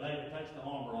 So David takes the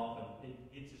armor off and he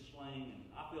gets his sling, and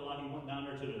I feel like he went down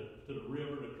there to the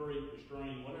river, the creek, the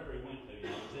stream, whatever he went to. It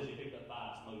says he picked up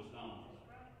 5 smooth stones.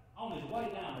 On his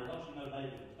way down there, don't you know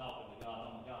David was talking to God?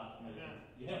 Oh my God,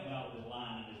 you help me out with this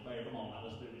lion and this bear. Come on now,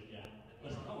 let's do this giant.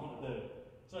 Let's go on and do it.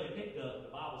 So he picked up,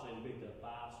 the Bible says he picked up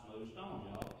 5 smooth stones,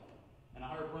 y'all. And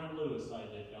I heard Brent Lewis say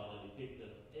this, y'all, that he picked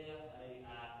up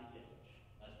F-A-I-T-H.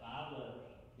 That's 5 letters.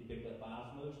 He picked up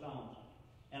 5 smooth stones.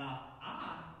 And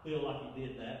I feel like he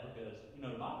did that because,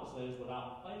 the Bible says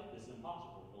without faith it's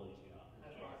impossible to please God.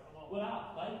 That's right. Come on.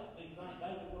 Without faith, you think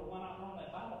David would have went out on that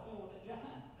battlefield with that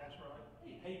giant. That's right.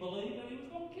 He believed that he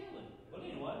was going to kill him. But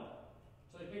anyway,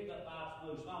 so he picked up 5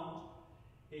 smooth stones.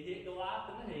 He hit Goliath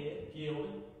in the head, killed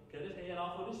him, cut his head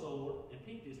off with his sword, and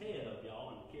picked his head up,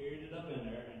 y'all, and carried it up in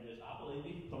there, and I believe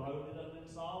he threw it up in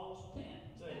Saul's tent.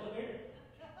 Said, look here.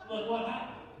 Look what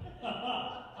happened.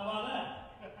 How about that?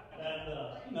 And,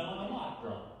 like a mic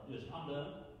drop. Just, I'm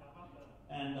done.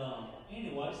 And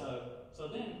anyway, so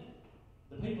then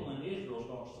the people in Israel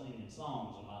start singing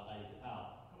songs about David,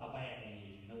 how bad he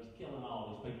is. He's killing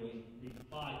all these people. He's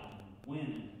fighting and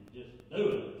winning and just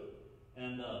doing it.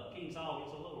 And King Saul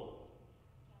gets a little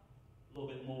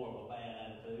bit more of a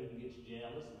bad attitude and gets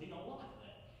jealous, and he don't like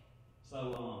that.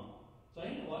 So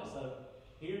anyway,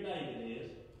 here David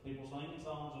is. People singing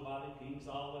songs about him. King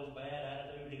Saul with his bad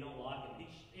attitude. He don't like it. He's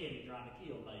steady trying to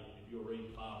kill David. If you'll read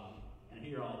the Bible and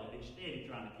hear all that, he's steady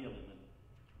trying to kill him. And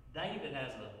David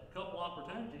has a couple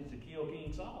opportunities to kill King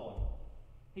Saul.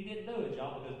 He didn't do it,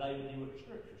 y'all, because David knew what the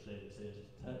Scripture said. It says,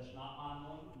 "Touch not my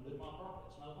anointed, and do my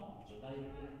prophets no harm." So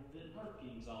David didn't hurt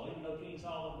King Saul, even though King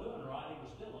Saul was doing right. He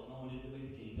was still anointed to be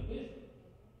the king of Israel.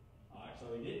 All right,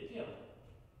 so he didn't kill him.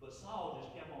 But Saul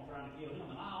just kept on trying to kill him,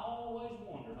 and I always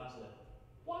wondered. I said,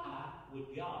 why would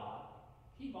God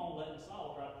keep on letting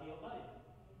Saul try to kill David?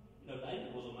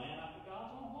 David was a man after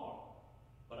God's own heart.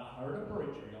 But I heard a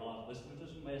preacher, y'all, I was listening to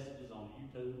some messages on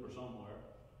YouTube or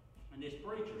somewhere, and this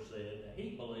preacher said that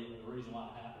he believed the reason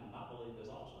why it happened, and I believe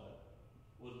this also,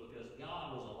 was because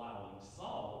God was allowing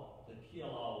Saul to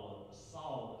kill all of the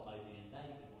Saul that may be in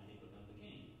David when he became the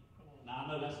king. Now, I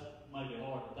know that's maybe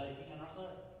hard to take in right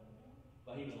there.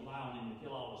 But he was allowing him to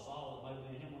kill all the Saul that might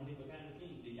be in him when he became the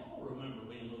king. Do y'all remember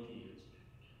being little kids?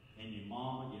 And your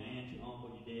mama, your aunt, your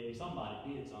uncle, your daddy, somebody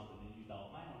did something and you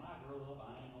thought, man, when I grow up,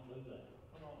 I ain't going to do that.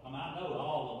 I mean, I know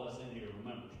all of us in here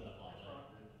remember stuff like that.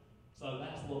 So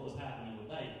that's what was happening with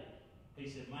David. He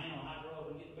said, man, when I grow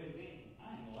up and get to be the king,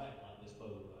 I ain't going to act like this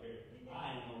fool right here.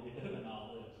 I ain't going to be doing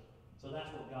all this. So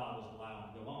that's what God was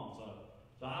allowing to go on.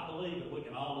 So I believe that we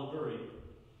can all agree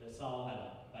that Saul had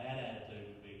a bad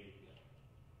attitude.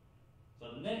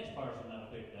 So the next person that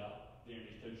I picked out during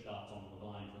these 2 stops on the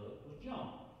line truck was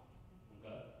Jonah.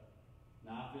 Okay?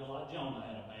 Now I feel like Jonah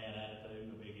had a bad attitude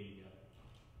and a big ego.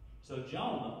 So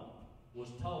Jonah was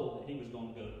told that he was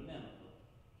going to go to Nineveh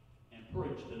and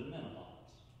preach to the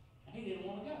Ninevites. And he didn't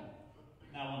want to go.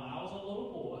 Now, when I was a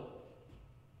little boy,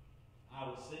 I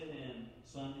would sit in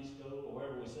Sunday school or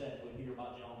wherever we sat, we'd hear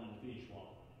about Jonah and the fish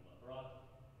swallowing him, right?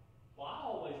 Well, I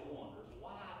always wondered,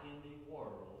 why in the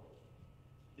world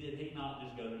did he not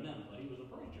just go to Nineveh? He was a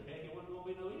preacher. Heck, it wasn't going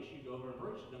to be no issue. Go over and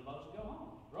preach to them folks and go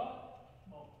home, right?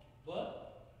 But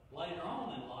later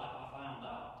on in life, I found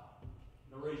out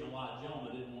the reason why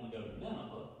Jonah didn't want to go to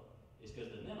Nineveh is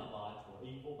because the Ninevites were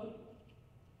evil people.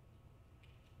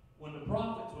 When the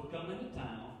prophets would come into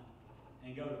town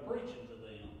and go to preaching to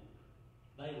them,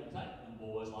 they would take them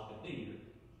boys like a deer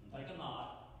and take a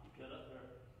knife, cut up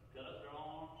their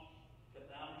arms, cut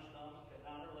down their stomach, cut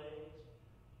down their legs,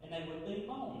 and they would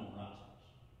debone them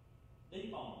righteous.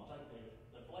 Debone them, take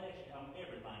their flesh,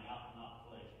 everything out, not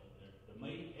the flesh, but the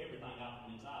meat, everything out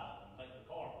from inside of them, take the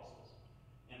carcasses,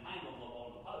 and hang them up on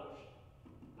the post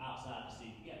outside the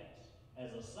city gates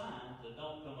as a sign that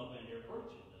don't come up in here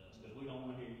preaching to us because we don't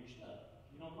want to hear your stuff.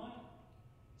 You know what I mean?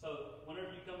 So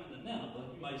whenever you come into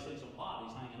Nineveh, you may see some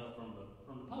bodies hanging up from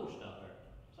the post out there.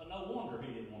 So no wonder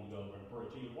he didn't want to go over and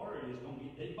preach. He was worried he was going to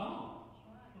get deboned.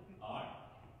 All right.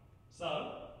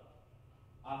 So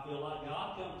I feel like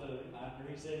God come to him after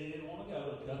he said he didn't want to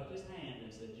go and cupped his hand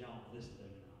and said, "Jonah, listen to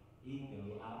me now.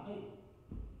 Ego, I me."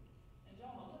 And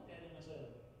Jonah looked at him and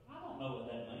said, "I don't know what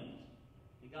that means."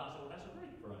 And God said, "Well, that's a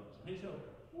Greek phrase." And he said,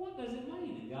 "What does it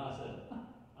mean?" And God said,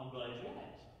 "I'm glad you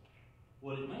asked.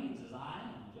 What it means is I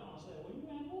am." And Jonah said, "Well, you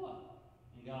am what?"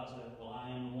 And God said, "Well, I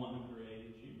am the one who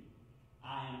created you.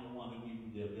 I am the one who gave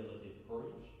you the ability to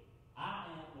preach.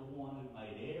 I am the one who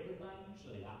made everything you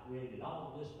see. I created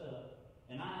all of this stuff.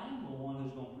 And I am the one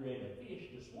who's going to create a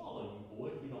fish to swallow you,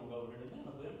 boy, if you don't go over to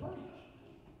Nineveh and preach."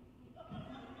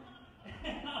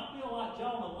 And I feel like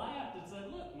Jonah laughed and said,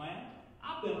 "Look, man,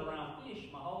 I've been around fish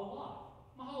my whole life.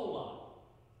 My whole life.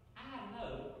 I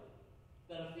know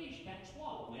that a fish can't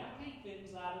swallow me. I can't fit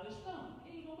inside of his stomach.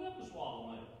 He ain't going to be able to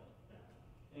swallow me."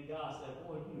 And God said,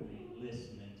 "Boy, you ain't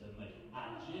listening to me.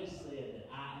 I just said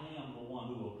that I am the one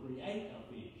who will create a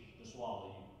fish to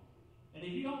swallow you. And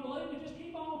if you don't believe me, just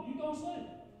keep on. You're going to see."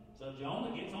 So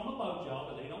Jonah gets on the boat, y'all,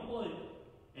 because he don't believe it.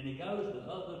 And he goes the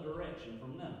other direction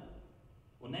from Nineveh.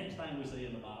 Well, next thing we see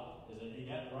in the Bible is that he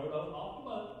got rowed off the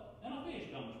boat, and a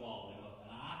fish comes and swallowed him up. And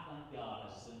I thank God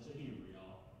has a sense of humor,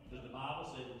 y'all. Because the Bible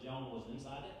said that Jonah was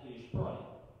inside that fish praying.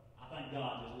 I think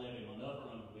God just left him enough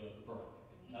room to be able to pray.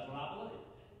 That's what I believe.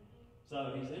 So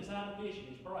he's inside the fish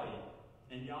and he's praying.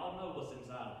 And y'all know what's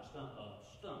inside of the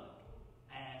stomach.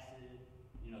 Acid,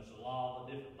 so all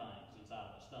the different things inside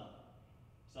of the stomach.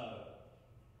 So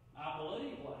I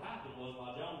believe what happened was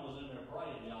while Jonah was in there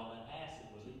praying, y'all, that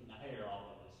acid was eating the hair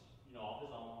off of his, off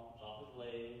his arms, off his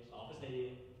legs, off his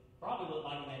head. Probably looked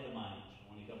like he had the mange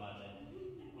when he come out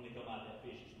that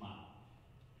fish's mouth.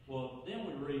 Well, then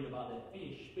we read about that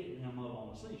fish spitting him up on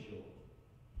the seashore.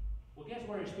 Well, guess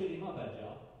where he spit him up at,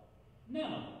 y'all?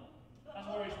 Nineveh. That's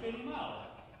where he spit him out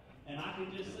at. And I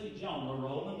can just see Jonah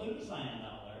rolling through the sand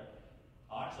out there.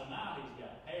 All right, so now he's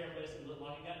got hair missing, look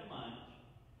like he got the mange.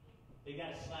 He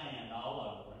got sand all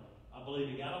over him. I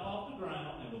believe he got up off the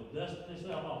ground and was dusting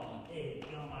himself off. Like, "Hey,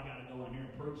 come, I got to go in here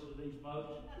and preach to these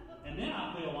folks." And then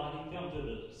I feel like he come to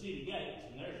the city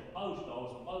gates and there's a post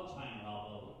or some folks hanging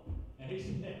off of them. And he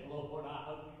said, "Lord, I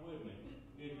hope you're with me.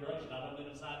 Good gracious, I've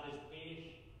been inside this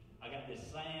fish. I got this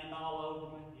sand all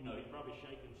over me." He's probably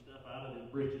shaking stuff out of his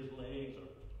britches, legs, or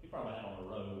he probably had on a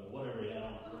robe, whatever he had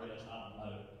on the dress, I don't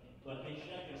know. But he's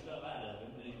shaking stuff out of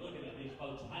him, and he's looking at these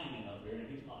folks hanging up here,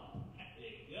 and he's like,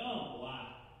 "Hey, come,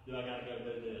 why do I got to go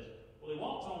do this?" Well, he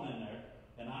walks on in there,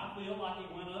 and I feel like he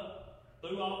went up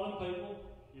through all them people.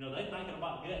 They thinking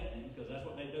about getting him, because that's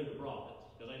what they do to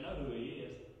prophets, because they know who he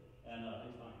is. And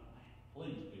he's like, "Man,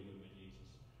 please be with me,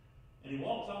 Jesus." And he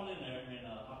walks on in there, and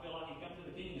I feel like he comes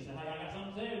to the king and said, "Hey, I got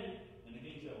something to tell you." And the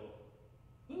king said, "Well,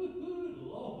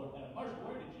 Lord, have mercy,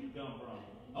 where did you come from?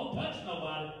 Don't touch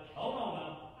nobody. Hold on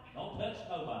now. Don't touch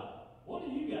nobody. What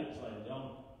do you got to say,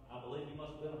 Jonah?" I believe he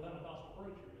must have been a Pentecostal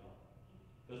preacher, y'all.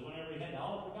 Because whenever he had the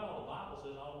altar God, the Bible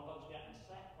says all the folks got in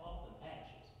sackcloth and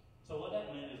ashes. So what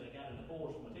that meant is they got into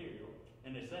coarse material,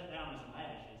 and they sat down in some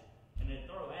ashes, and they'd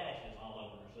throw ashes all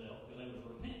over themselves because they was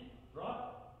repentant,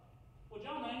 right? Well,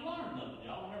 Jonah ain't learned nothing,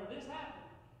 y'all. Whenever this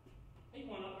happened, he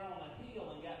went up there on the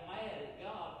hill and got mad at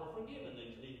God for forgiving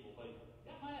these evil people.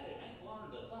 Got mad at him, ain't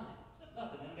learned a thing.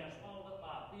 Nothing. Then got swallowed up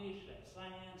by a fish, that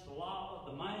sand,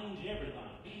 saliva, the mange,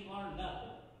 everything. He ain't learned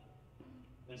nothing.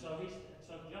 And so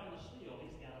Jonah still,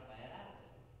 he's got a bad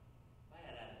attitude.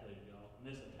 Bad attitude, y'all.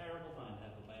 And it's a terrible thing to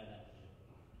have a bad attitude.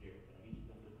 Here, can I get you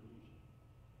some good music?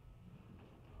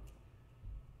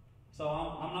 So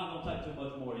I'm not going to take too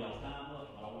much more of y'all's time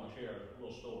up, but I want to share a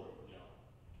little story with y'all.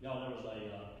 Y'all, there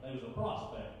was a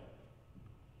prospector,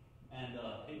 and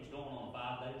he was going on a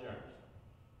 5-day journey.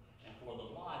 And for the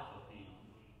life of him,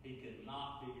 he could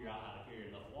not figure out how to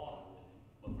carry enough water with him,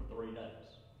 but for 3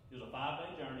 days. It was a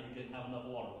 5-day journey, he didn't have enough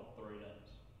water for 3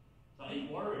 days. So he's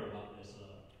worried about this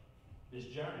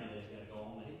journey that he's got to go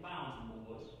on, and he found some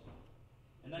boys.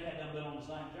 And they had been on the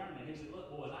same journey. And he said, look,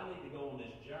 boys, I need to go on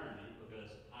this journey because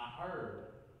I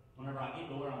heard whenever I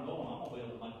get to where I'm going, I'm going to be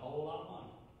able to make a whole lot of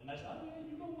money. And they said, oh, yeah,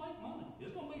 you're going to make money.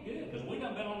 It's going to be good because we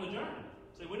done been on the journey.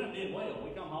 See, we done did well.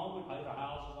 We come home, we paid our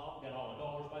houses off, got all the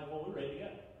cars paid for, we're ready to go.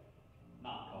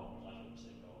 Not cars, I shouldn't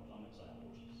say cars, I meant say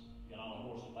horses. Got all the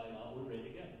horses paid off, we're ready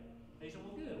to go. He said,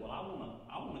 well, good. Well, I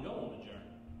want to go on the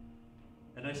journey.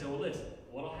 And they said, well, listen,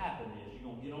 what'll happen is you're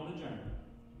going to get on the journey.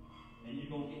 And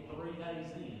you're going to get 3 days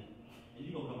in, and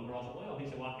you're going to come across a well. He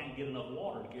said, well, I can't get enough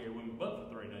water to carry with me but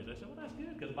for 3 days. They said, well, that's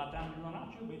good, because by the time you run out,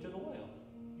 you'll be to the well.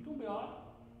 You're going to be all right.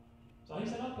 So he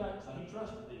said, okay. So he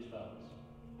trusted these fellas.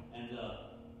 And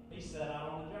he set out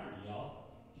on the journey,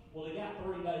 y'all. Well, he got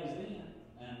 3 days in,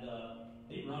 and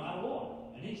he run out of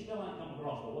water. And he still ain't come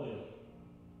across the well.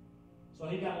 So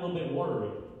he got a little bit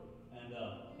worried, and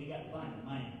he got thinking,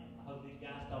 man, I hope these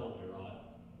guys told me right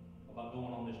about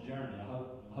going on this journey. I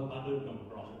hope I do come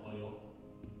across a well.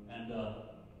 And,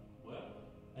 well,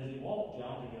 as he walked,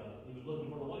 y'all, he was looking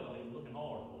for the well. He was looking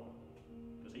hard for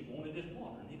it. Because he wanted this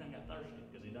water, and he done got thirsty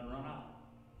because he done run out.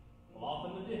 Well, off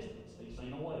in the distance, he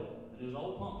seen a well. And it was an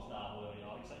old pump style well,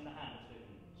 y'all. He seen the handle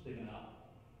sticking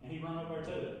out. And he run over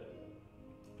to it.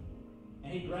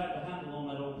 And he grabbed the handle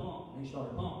on that old pump, and he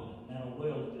started pumping it. And that old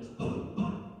well, it just,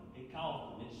 it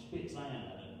coughed, and it spit sand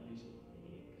at it. He said,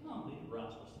 come, these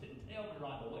rascals didn't tell me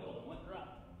right the well that went dry.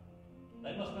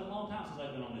 They must have been a long time since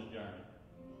they've been on this journey.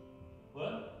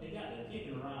 Well, he got there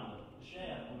kicking around the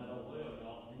shaft on that old well,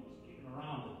 y'all, and he was kicking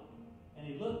around it. And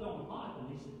he looked on the pipe,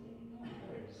 and he said,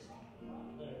 there is something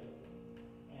right there.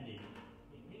 And he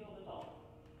peeled it off.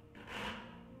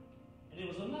 And it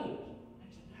was a note. And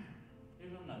he said, there,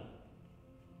 here's a note.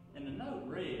 And the note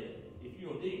read, if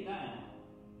you'll dig down,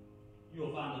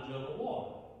 you'll find a jug of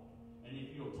water. And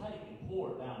if you'll take and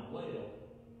pour it down the well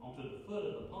onto the foot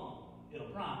of the pump,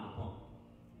 it'll prime the pump.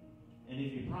 And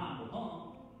if you prime the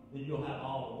pump, then you'll have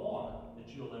all the water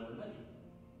that you'll ever need.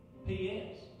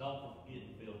 P.S. Don't forget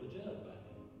to fill the jug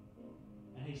back in.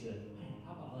 And he said, man,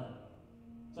 how about that?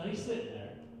 So he's sitting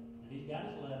there, and he's got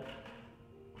his letter.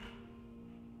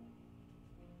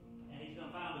 And he's going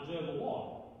to find a jug of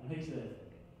water. And he said,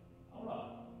 all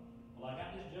right, well, I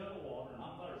got this jug of water, and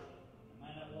I'm thirsty. And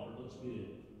man, that water looks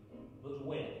good. Looks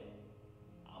wet.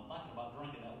 I'm thinking about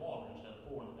drinking that water instead of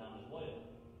pouring it down this well.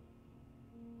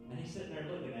 And he's sitting there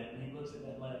looking at it, and he looks at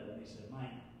that letter, and he said,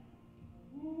 man,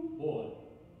 boy,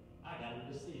 I got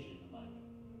a decision to make.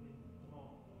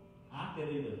 I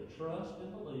could either trust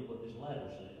and believe what this letter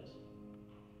says,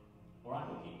 or I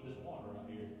could keep this water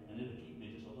right here, and it'll keep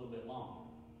me just a little bit longer.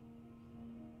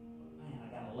 But man,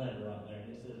 I got a letter right there,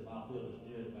 and it says if I fill this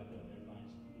jug back up,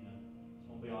 everything's,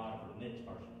 it's going to be all right for the next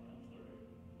person that comes through here.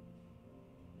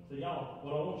 So y'all,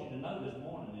 what I want you to know this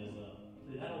morning is,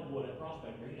 see, that old boy, that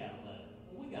prospector, he got a letter.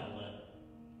 Well, we got a letter.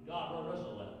 God wrote us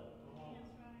a letter. That's right.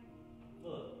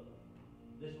 Look,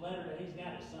 this letter that he's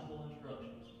got is simple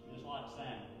instructions, just like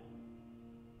Samuel.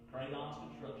 Crayon's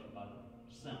construction paper.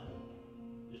 Simple.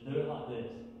 Just do it like this.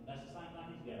 That's the same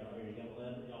thing he's got right here. He got a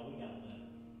letter. Y'all, we got a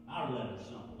letter. Our letter's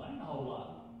simple. There ain't a whole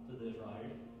lot to this right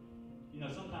here.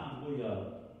 Sometimes we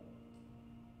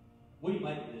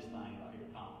make this thing right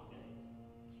here complicated.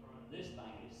 This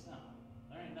thing is simple.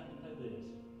 There ain't nothing to this.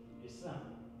 It's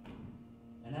simple.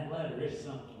 And that letter is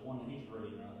simple, the one that he's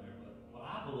reading right there. But what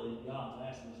I believe God's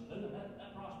asking us to do, and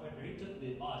that prospector, he took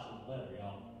the advice of the letter,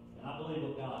 y'all. And I believe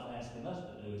what God's asking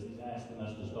us to do is he's asking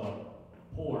us to start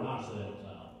pouring ourselves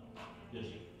out.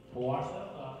 Just pour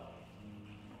ourselves out.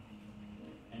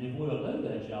 And if we'll do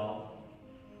that, y'all,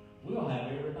 we'll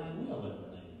have everything we'll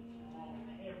ever need.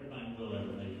 Everything we'll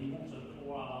ever need. He wants us to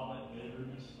pour out all that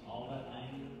bitterness, all that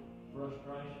anger,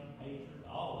 frustration, hatred,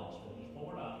 all that stuff. Just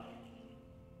pour it out.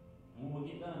 And when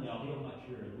we get done, y'all, he'll make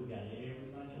sure that we got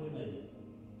everything that we need.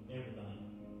 Everything.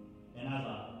 And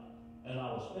as I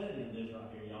was studying this right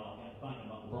here, y'all, I got thinking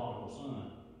about the prodigal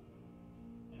son.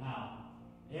 And how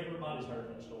everybody's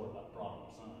heard that story about the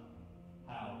prodigal son.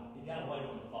 How he got away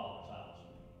from the father's house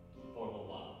for a little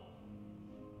while.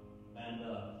 And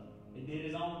he did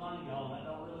his own thing, y'all, and that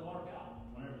don't really work out.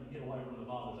 Whenever you get away from the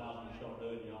father's house and you start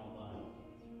doing your own thing.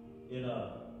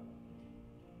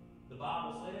 The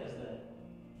Bible says that,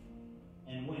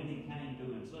 and when he came to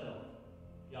himself,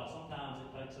 y'all, sometimes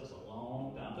it takes us a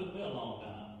long time. It took me a long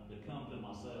time to come to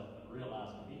myself and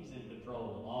realize that He's in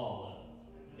control of all of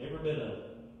it. Every bit of it.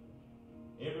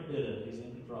 Every bit of it, He's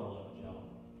in control of it, y'all.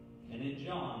 And in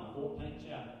John, the 14th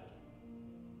chapter,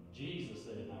 Jesus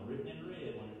said, now written in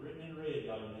red, when it's written in red,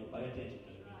 y'all, you need to pay attention to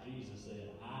it. Jesus said,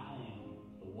 I am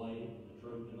the way, the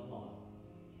truth, and the life.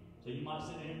 So you might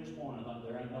sit in here this morning and think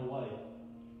there ain't no way.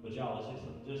 But y'all,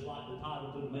 it's just like the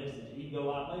title to the message,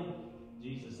 Ego I Be.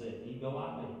 Jesus said, Ego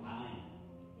I Be. I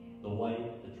am the way,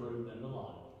 the truth, and the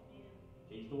life.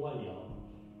 He's the way, y'all.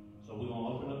 So we're going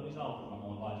to open up these offers. I'm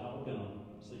going to